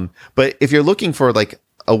 But if you're looking for like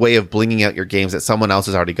a way of blinging out your games that someone else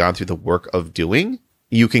has already gone through the work of doing,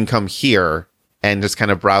 you can come here and just kind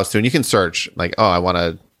of browse through, and you can search like,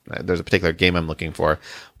 oh, there's a particular game I'm looking for.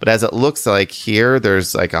 But as it looks like here,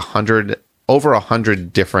 there's like over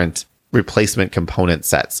 100 different replacement component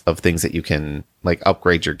sets of things that you can like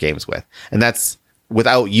upgrade your games with. And that's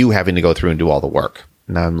without you having to go through and do all the work.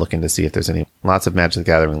 Now I'm looking to see if there's lots of Magic the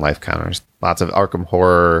Gathering life counters, lots of Arkham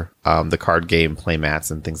Horror, the card game play mats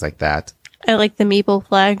and things like that. I like the meeple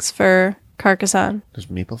flags for Carcassonne. There's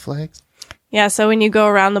meeple flags? Yeah, so when you go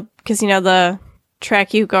around because the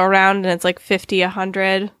track you go around and it's like 50,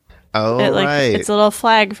 100. Oh, right. It's a little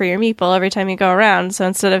flag for your meeple every time you go around. So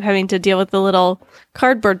instead of having to deal with the little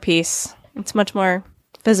cardboard piece, it's much more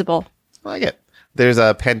visible. I like it. There's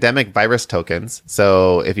a pandemic virus tokens.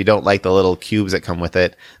 So if you don't like the little cubes that come with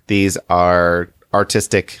it, these are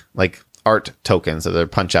artistic, like art tokens. So they're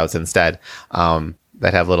punch outs instead,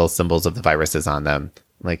 that have little symbols of the viruses on them.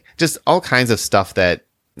 Like just all kinds of stuff that,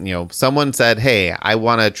 someone said, hey, I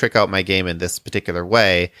want to trick out my game in this particular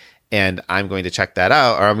way. And I'm going to check that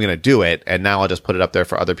out, or I'm going to do it. And now I'll just put it up there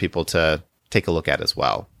for other people to take a look at as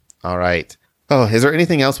well. All right. Oh, is there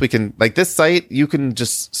anything else we can, like this site, you can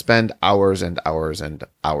just spend hours and hours and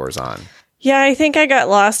hours on. Yeah, I think I got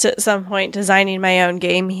lost at some point designing my own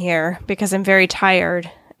game here because I'm very tired.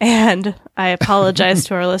 And I apologize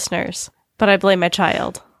to our listeners, but I blame my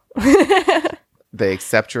child. They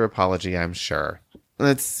accept your apology, I'm sure.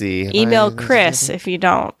 Let's see. Email Chris if you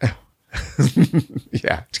don't.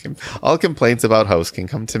 Yeah, all complaints about hosts can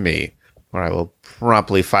come to me, or I will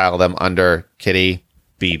promptly file them under Kitty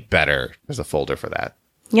Be Better. There's a folder for that.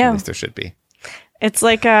 Yeah, at least there should be. It's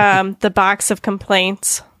like the box of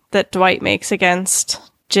complaints that Dwight makes against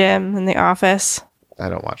Jim in The Office. I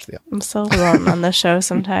don't watch the. I'm so alone on the show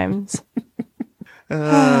sometimes.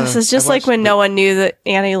 This is just like when no one knew the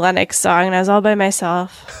Annie Lennox song, and I was all by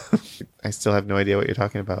myself. I still have no idea what you're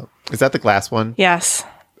talking about. Is that the glass one? Yes.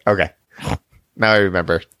 Okay. Now I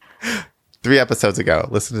remember. 3 episodes ago,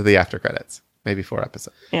 listen to the after credits. Maybe 4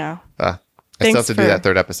 episodes. Yeah. I still have to do that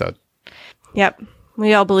 3rd episode. Yep.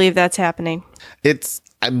 We all believe that's happening.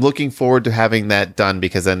 I'm looking forward to having that done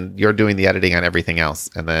because then you're doing the editing on everything else.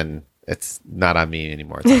 And then it's not on me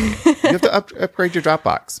anymore. It's on you. You have to upgrade your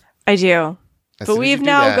Dropbox. I do. But we've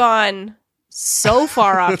now gone so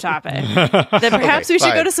far off topic that perhaps we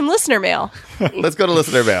should go to some listener mail. Let's go to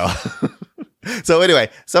listener mail. So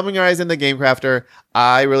anyway, summarizing the Game Crafter,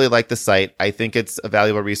 I really like the site. I think it's a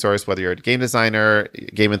valuable resource, whether you're a game designer,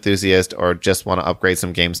 game enthusiast, or just want to upgrade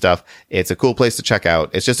some game stuff. It's a cool place to check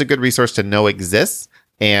out. It's just a good resource to know exists.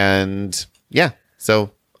 And yeah,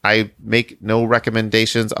 so I make no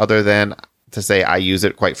recommendations other than to say I use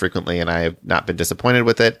it quite frequently and I have not been disappointed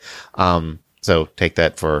with it. So take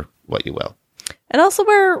that for what you will. And also,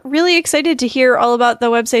 we're really excited to hear all about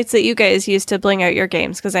the websites that you guys use to bling out your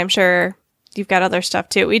games, because I'm sure you've got other stuff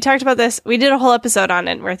too. We talked about this. We did a whole episode on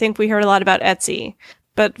it where I think we heard a lot about Etsy.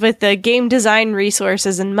 But with the game design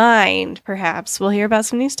resources in mind, perhaps we'll hear about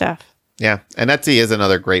some new stuff. Yeah. And Etsy is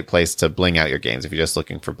another great place to bling out your games if you're just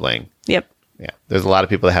looking for bling. Yep. Yeah. There's a lot of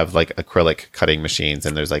people that have like acrylic cutting machines,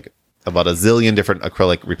 and there's like about a zillion different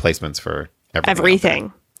acrylic replacements for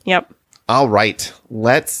everything. Yep. All right.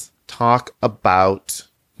 Let's talk about,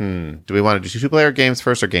 do we want to do two-player games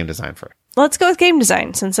first or game design first? Let's go with game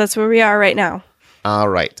design, since that's where we are right now. All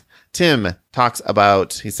right. Tim talks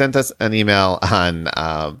about, he sent us an email on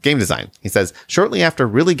game design. He says, shortly after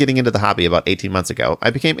really getting into the hobby about 18 months ago, I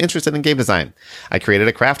became interested in game design. I created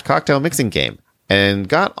a craft cocktail mixing game and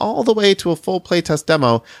got all the way to a full playtest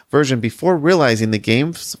demo version before realizing the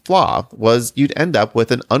game's flaw was you'd end up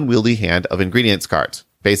with an unwieldy hand of ingredients cards.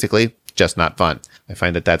 Basically, just not fun. I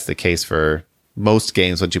find that that's the case for most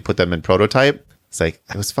games once you put them in prototype. It's like,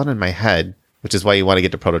 it was fun in my head, which is why you want to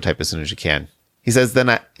get to prototype as soon as you can. He says, then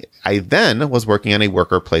I then was working on a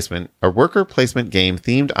worker placement game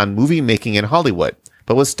themed on movie making in Hollywood,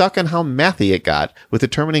 but was stuck on how mathy it got with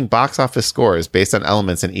determining box office scores based on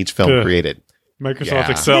elements in each film created. Microsoft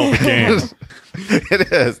Excel the game.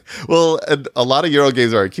 It is. Well, a lot of Euro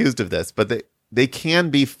games are accused of this, but they can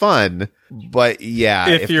be fun. But yeah,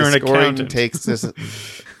 if you're an accountant, takes this.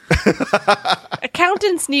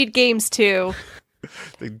 Accountants need games too.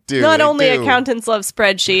 They do. Not only accountants love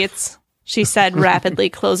spreadsheets, she said, rapidly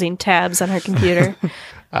closing tabs on her computer.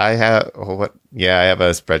 I have I have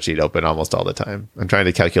a spreadsheet open almost all the time. I'm trying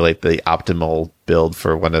to calculate the optimal build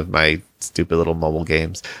for one of my stupid little mobile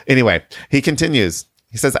games. Anyway, he continues.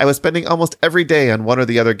 He says, I was spending almost every day on one or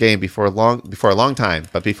the other game before a long time,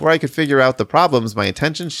 but before I could figure out the problems, my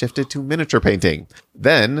attention shifted to miniature painting.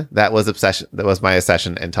 Then that was my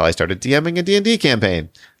obsession until I started DMing a D&D campaign.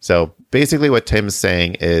 So basically what Tim's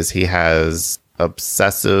saying is he has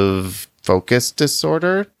obsessive focus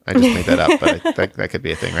disorder. I just made that up, but I think that could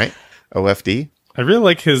be a thing, right? OFD. I really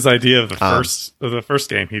like his idea of the first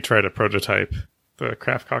game. He tried to prototype the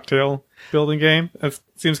craft cocktail building game. That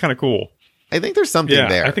seems kind of cool. I think there's something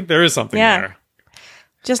there. I think there is something there.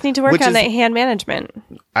 Just need to work on that hand management.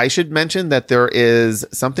 I should mention that there is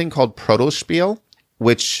something called Protospiel,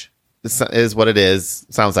 which is what it is.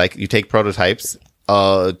 Sounds like you take prototypes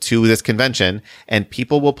to this convention and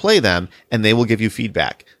people will play them and they will give you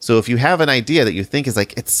feedback. So if you have an idea that you think is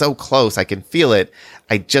like, it's so close, I can feel it,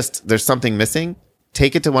 there's something missing,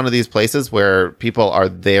 take it to one of these places where people are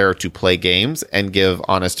there to play games and give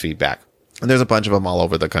honest feedback. And there's a bunch of them all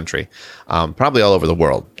over the country, probably all over the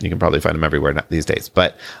world. You can probably find them everywhere these days.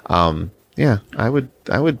 But yeah, I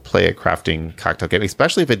would play a crafting cocktail game,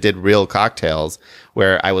 especially if it did real cocktails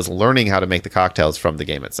where I was learning how to make the cocktails from the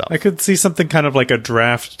game itself. I could see something kind of like a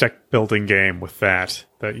draft deck building game with that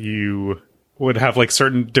you would have like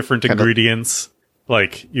certain different ingredients.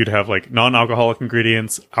 Like you'd have like non-alcoholic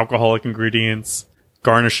ingredients, alcoholic ingredients,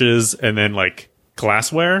 garnishes, and then like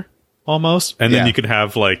glassware almost. And then you could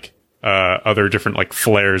have like other different like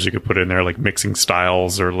flares you could put in there, like mixing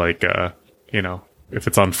styles or like if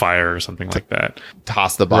it's on fire or something like that.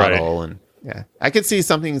 Toss the bottle and I could see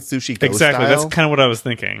something Sushi Go exactly style. That's kind of what I was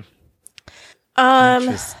thinking.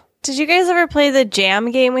 Did you guys ever play the Jam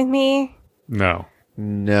game with me?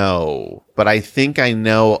 No, but I think I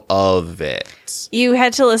know of it. You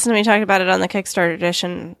had to listen to me talk about it on the Kickstarter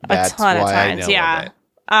edition a ton of times.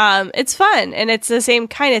 It's fun and it's the same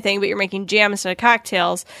kind of thing, but you're making jam instead of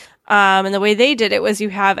cocktails. And the way they did it was you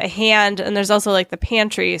have a hand and there's also like the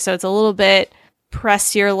pantry. So it's a little bit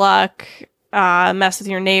press your luck, mess with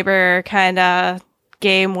your neighbor kind of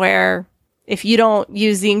game where if you don't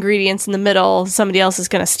use the ingredients in the middle, somebody else is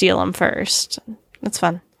going to steal them first. That's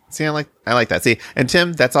fun. See, I like that. See, and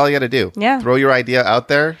Tim, that's all you got to do. Yeah. Throw your idea out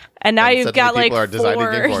there. And now you've got like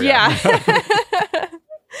four. Yeah.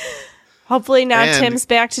 Hopefully now Tim's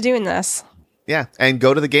back to doing this. Yeah, and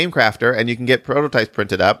go to the Game Crafter and you can get prototypes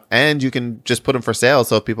printed up and you can just put them for sale.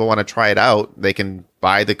 So if people want to try it out, they can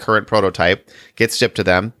buy the current prototype, get shipped to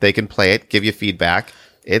them. They can play it, give you feedback.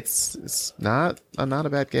 It's not a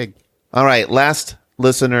bad gig. All right, last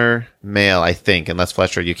listener mail, I think, unless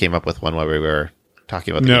Fletcher, you came up with one while we were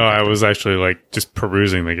talking about the Game Crafter. I was actually like just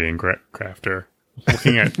perusing the Game Crafter,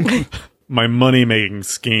 looking at my money-making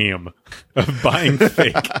scheme of buying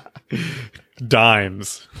fake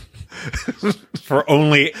dimes. For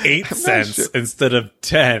only 8 cents instead of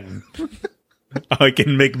 10, I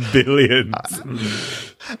can make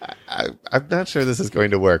billions. I'm not sure this is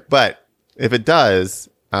going to work, but if it does,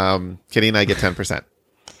 Kitty and I get 10%.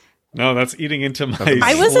 No, that's eating into my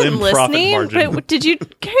I wasn't slim profit listening, margin. but did you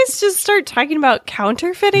guys just start talking about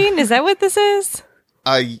counterfeiting? Is that what this is?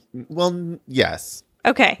 Well, yes.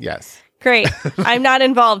 Okay. Yes. Great. I'm not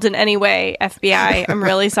involved in any way, FBI. I'm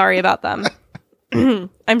really sorry about them.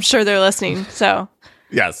 I'm sure they're listening, so.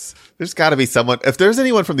 Yes. There's got to be someone. If there's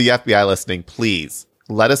anyone from the FBI listening, please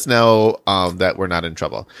let us know that we're not in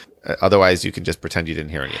trouble. Otherwise, you can just pretend you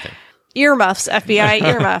didn't hear anything. Earmuffs, FBI,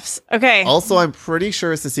 earmuffs. Okay. Also, I'm pretty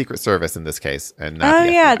sure it's the Secret Service in this case, and not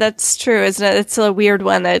the yeah, FBI. that's true, isn't it? It's a weird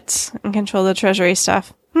one that's in control of the Treasury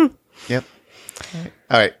stuff. Yep.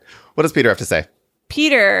 All right. What does Peter have to say?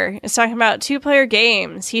 Peter is talking about 2-player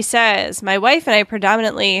games. He says, my wife and I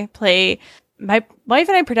predominantly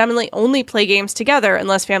only play games together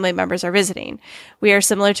unless family members are visiting. We are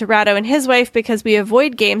similar to Rado and his wife because we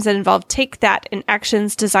avoid games that involve take that and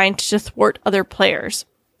actions designed to thwart other players.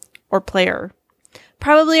 Or player.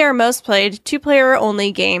 Probably our most played 2-player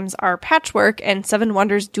only games are Patchwork and Seven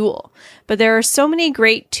Wonders Duel. But there are so many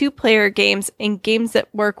great 2-player games and games that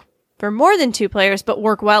work for more than 2 players but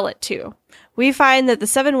work well at 2. We find that the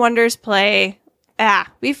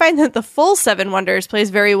full Seven Wonders plays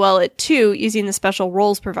very well at 2 using the special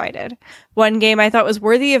roles provided. One game I thought was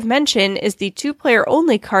worthy of mention is the 2-player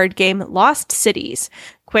only card game Lost Cities.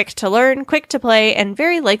 Quick to learn, quick to play, and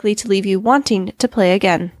very likely to leave you wanting to play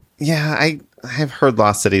again. Yeah, I have heard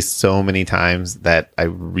Lost Cities so many times that I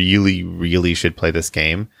really, really should play this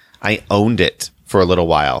game. I owned it for a little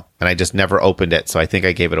while, and I just never opened it, so I think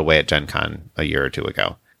I gave it away at Gen Con a year or two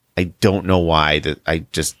ago. I don't know why.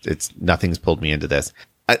 Nothing's pulled me into this.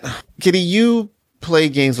 Kitty, you play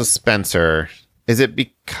games with Spencer. Is it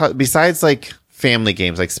because, besides like family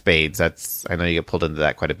games like Spades, I know you get pulled into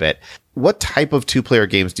that quite a bit. What type of 2-player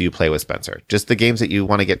games do you play with Spencer? Just the games that you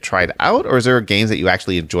want to get tried out, or is there games that you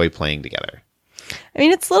actually enjoy playing together? I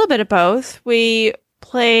mean, it's a little bit of both. We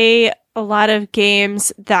play a lot of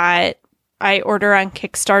games that I order on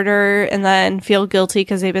Kickstarter and then feel guilty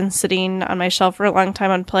because they've been sitting on my shelf for a long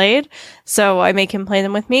time unplayed. So I make him play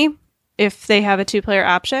them with me if they have a 2-player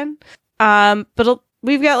option. But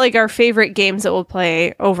we've got like our favorite games that we'll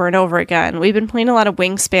play over and over again. We've been playing a lot of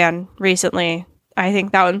Wingspan recently. I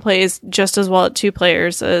think that one plays just as well at 2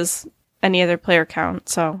 players as any other player count.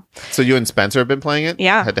 So you and Spencer have been playing it?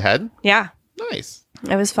 Yeah. Head to head? Yeah. Nice.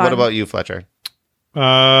 It was fun. What about you, Fletcher?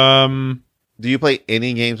 Do you play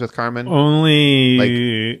any games with Carmen?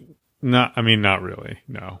 Only not really.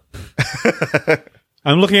 No.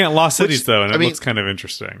 I'm looking at Lost Cities though, and it looks kind of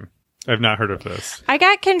interesting. I've not heard of this. I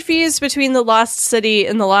got confused between the Lost City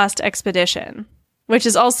and the Lost Expedition, which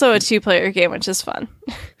is also a 2-player game, which is fun.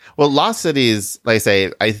 Well, Lost Cities, like I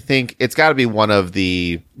say, I think it's got to be one of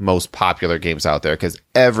the most popular games out there because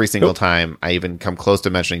every single time I even come close to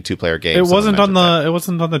mentioning 2-player games, it wasn't on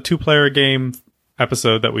the 2-player game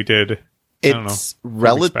episode that we did. It's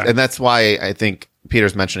relative, and that's why I think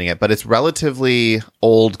Peter's mentioning it. But it's relatively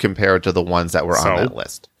old compared to the ones that were on that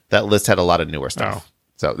list. That list had a lot of newer stuff. Oh.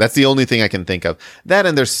 So that's the only thing I can think of. That,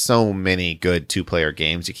 and there's so many good 2-player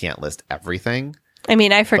games, you can't list everything. I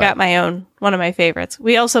mean, I forgot one of my favorites.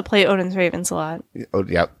 We also play Odin's Ravens a lot. Oh,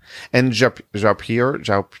 yep. And Jaipur.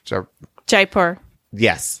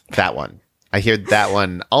 Yes, that one. I hear that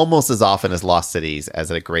one almost as often as Lost Cities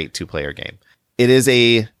as a great 2-player game. It is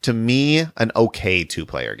to me, an okay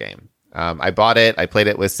 2-player game. I bought it, I played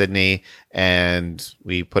it with Sydney, and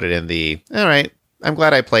we put it in all right, I'm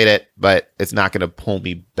glad I played it, but it's not going to pull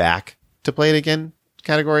me back to play it again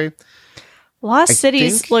category. Lost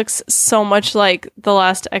Cities looks so much like the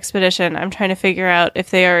Lost Expedition. I'm trying to figure out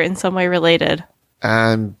if they are in some way related.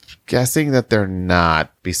 I'm guessing that they're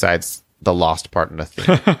not, besides the lost part in the thing.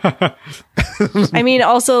 I mean,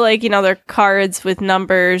 also, they're cards with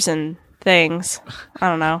numbers and things. I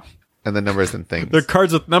don't know. And the numbers and things. They're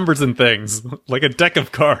cards with numbers and things. Like a deck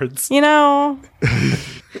of cards. I'm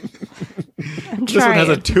This one has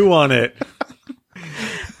a 2 on it.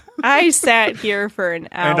 I sat here for an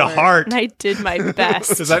hour. And a heart. And I did my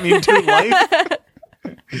best. Does that mean 2 life?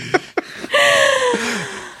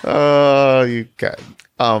 Oh, you got...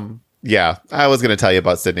 Yeah, I was going to tell you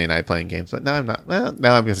about Sydney and I playing games, but now I'm not. Well,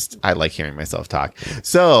 now I like hearing myself talk.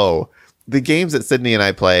 So the games that Sydney and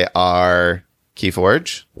I play are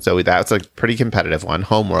Keyforge. So that's a pretty competitive one.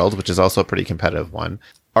 Homeworld, which is also a pretty competitive one.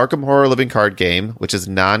 Arkham Horror Living Card Game, which is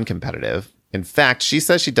non-competitive. In fact, she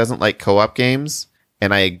says she doesn't like co-op games,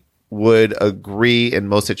 and I would agree in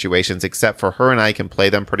most situations, except for her and I can play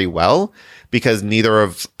them pretty well because neither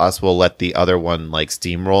of us will let the other one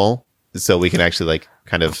steamroll. So we can actually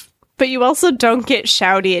kind of... But you also don't get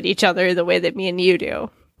shouty at each other the way that me and you do.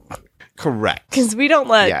 Correct. Because we don't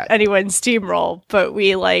let anyone steamroll, but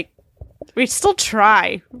we We still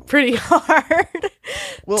try pretty hard to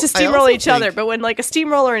steamroll each other. But when like a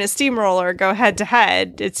steamroller and a steamroller go head to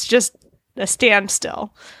head, it's just a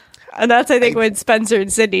standstill. And that's, I think, when Spencer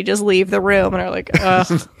and Sydney just leave the room and are like,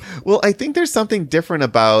 ugh. Well, I think there's something different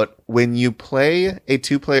about when you play a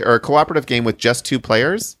 2-player or a cooperative game with just 2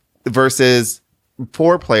 players versus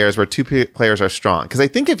 4 players where 2 players are strong. Because I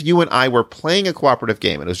think if you and I were playing a cooperative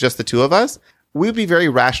game and it was just the 2 of us, we'd be very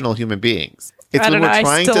rational human beings. I don't know.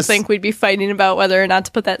 I still think we'd be fighting about whether or not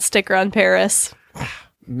to put that sticker on Paris.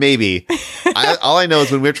 Maybe. All I know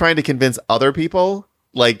is when we're trying to convince other people,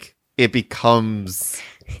 like, it becomes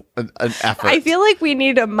an effort. I feel like we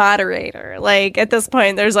need a moderator. Like, at this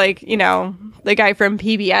point, there's like, you know, the guy from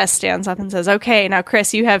PBS stands up and says, okay, now,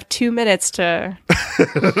 Chris, you have 2 minutes to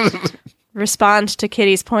respond to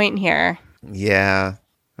Kitty's point here. Yeah.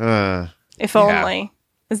 If only.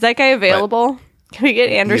 Is that guy available? Can we get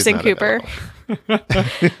Anderson Cooper?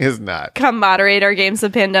 He is not. Come moderate our games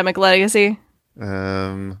of Pandemic Legacy.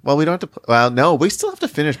 Well, we don't have to. Well, no, we still have to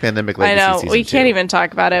finish Pandemic Legacy. I know. We can't even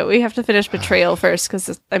talk about it. We have to finish Betrayal first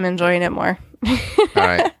because I'm enjoying it more. All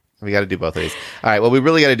right. We got to do both of these. All right. What we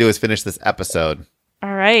really got to do is finish this episode.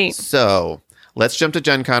 All right. So let's jump to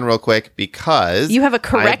Gen Con real quick because you have a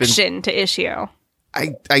correction to issue.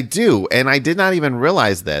 I do. And I did not even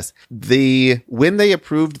realize this. When they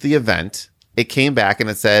approved the event, it came back and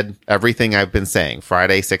it said everything I've been saying.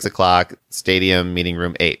 Friday, 6 o'clock, Stadium, Meeting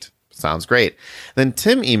Room 8. Sounds great. Then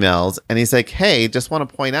Tim emails and he's like, hey, just want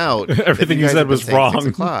to point out everything you said was wrong. 6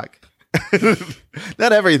 o'clock.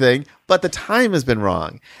 Not everything, but the time has been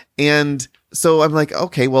wrong. And so I'm like,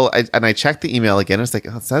 okay, well, I checked the email again. It's like,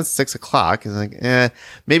 oh, it says 6 o'clock. And I'm like,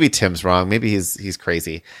 maybe Tim's wrong. Maybe he's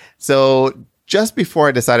crazy. So just before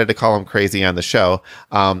I decided to call him crazy on the show,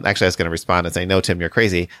 actually I was going to respond and say, no, Tim, you're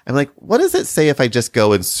crazy. I'm like, what does it say if I just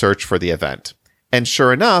go and search for the event? And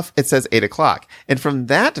sure enough, it says 8 o'clock. And from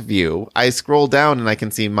that view, I scroll down and I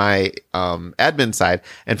can see my admin side.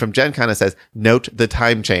 And from Gen Con, it says, note the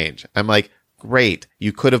time change. I'm like, great.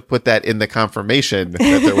 You could have put that in the confirmation that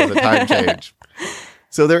there was a time change.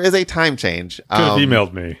 So there is a time change. Could have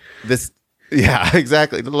emailed me. Yeah,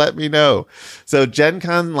 exactly. Let me know. So Gen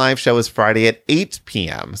Con live show is Friday at 8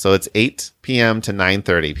 p.m. So it's 8 p.m. to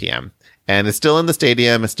 9:30 p.m. And it's still in the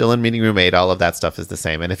Stadium. It's still in Meeting Room 8. All of that stuff is the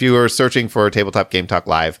same. And if you are searching for Tabletop Game Talk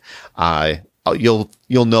Live, you'll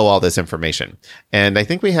know all this information. And I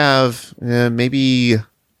think we have maybe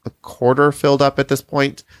a quarter filled up at this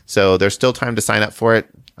point. So there's still time to sign up for it.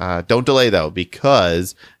 Don't delay, though,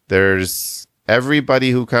 because there's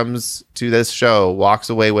everybody who comes to this show walks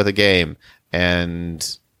away with a game.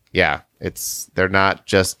 And yeah, they're not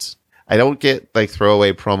just... I don't get like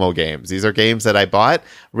throwaway promo games. These are games that I bought,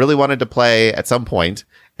 really wanted to play at some point,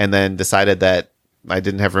 and then decided that I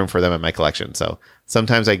didn't have room for them in my collection. So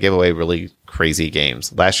sometimes I give away really crazy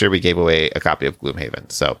games. Last year we gave away a copy of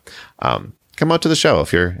Gloomhaven. So come out to the show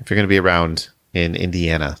if you're going to be around in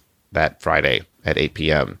Indiana that Friday at 8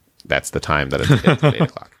 p.m. That's the time that it's at 8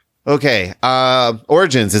 o'clock. Okay,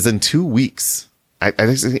 Origins is in 2 weeks.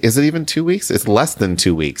 Is it even 2 weeks? It's less than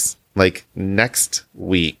 2 weeks. Like next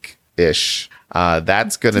week. Ish.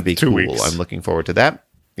 That's going to be cool. Weeks. I'm looking forward to that.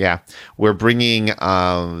 Yeah. We're bringing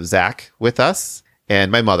Zach with us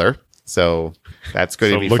and my mother. So that's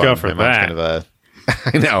going to be look fun. out for that. Kind of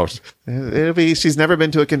I know. It'll be, she's never been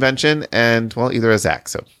to a convention and, well, either has Zach.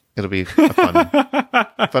 So it'll be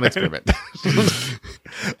a fun experiment.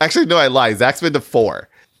 Actually, no, I lie. Zach's been to 4.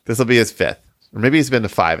 This will be his 5th. Or maybe he's been to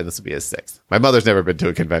 5 and this will be his 6th. My mother's never been to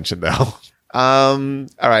a convention though. All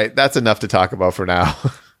right. That's enough to talk about for now.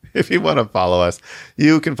 If you want to follow us,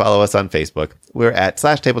 you can follow us on Facebook. We're at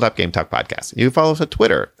 /Tabletop Game Talk Podcast. You can follow us on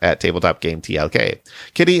Twitter at Tabletop Game TLK.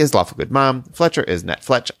 Kitty is Lawful Good Mom. Fletcher is Net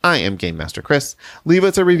Fletch. I am Game Master Chris. Leave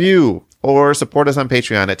us a review or support us on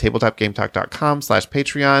Patreon at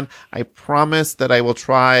tabletopgametalk.com/Patreon. I promise that I will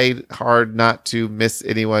try hard not to miss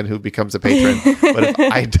anyone who becomes a patron. But if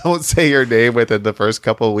I don't say your name within the first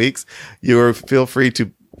couple of weeks, feel free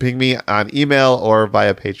to ping me on email or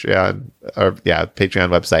via Patreon Patreon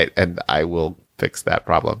website, and I will fix that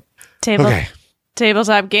problem.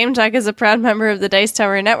 Tabletop Game Talk is a proud member of the Dice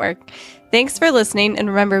Tower Network. Thanks for listening, and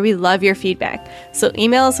remember, we love your feedback. So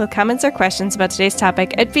email us with comments or questions about today's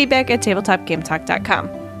topic at feedback@tabletopgametalk.com.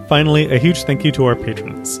 Finally, a huge thank you to our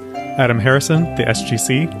patrons. Adam Harrison, the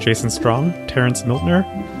SGC, Jason Strong, Terrence Miltner,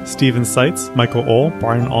 Steven Seitz, Michael Ohl,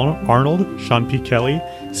 Brian Arnold, Sean P. Kelly,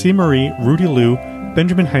 C. Marie, Rudy Liu,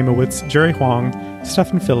 Benjamin Heimowitz, Jerry Huang,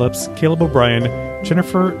 Stephen Phillips, Caleb O'Brien,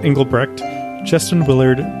 Jennifer Engelbrecht, Justin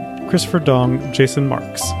Willard, Christopher Dong, Jason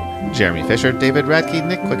Marks. Jeremy Fisher, David Radke,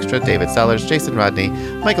 Nick Quickstra, David Sellers, Jason Rodney,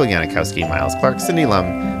 Michael Yanikowski, Miles Clark, Cindy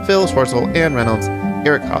Lum, Phil Schwartzel, Ann Reynolds,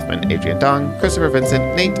 Eric Hoffman, Adrian Dong, Christopher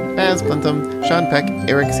Vincent, Nate, Baz Plintham, Sean Peck,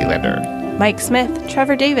 Eric Sealander, Mike Smith,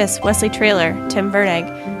 Trevor Davis, Wesley Trailer, Tim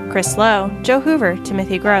Vernig, Chris Lowe, Joe Hoover,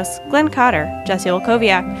 Timothy Gross, Glenn Cotter, Jesse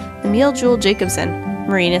Wolkowiak, Emil Jewel Jacobson,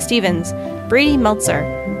 Marina Stevens, Brady Meltzer,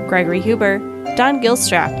 Gregory Huber, Don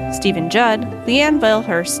Gilstrap, Stephen Judd, Leanne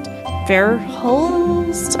Vilhurst,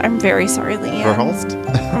 Verholst. I'm very sorry, Leanne. Verholst?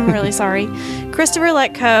 I'm really sorry. Christopher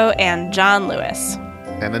Letko and John Lewis.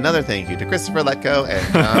 And another thank you to Christopher Letko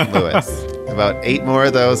and John Lewis. About 8 more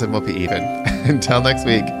of those and we'll be even. Until next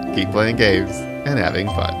week, keep playing games and having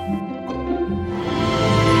fun.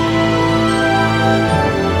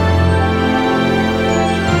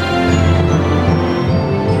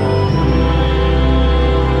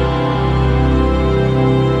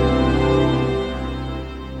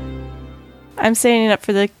 I'm signing up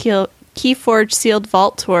for the Keyforge Sealed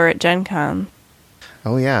Vault Tour at Gen Con.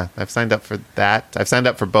 Oh, yeah. I've signed up for that. I've signed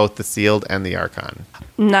up for both the Sealed and the Archon.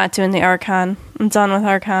 I'm not doing the Archon. I'm done with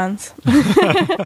Archons.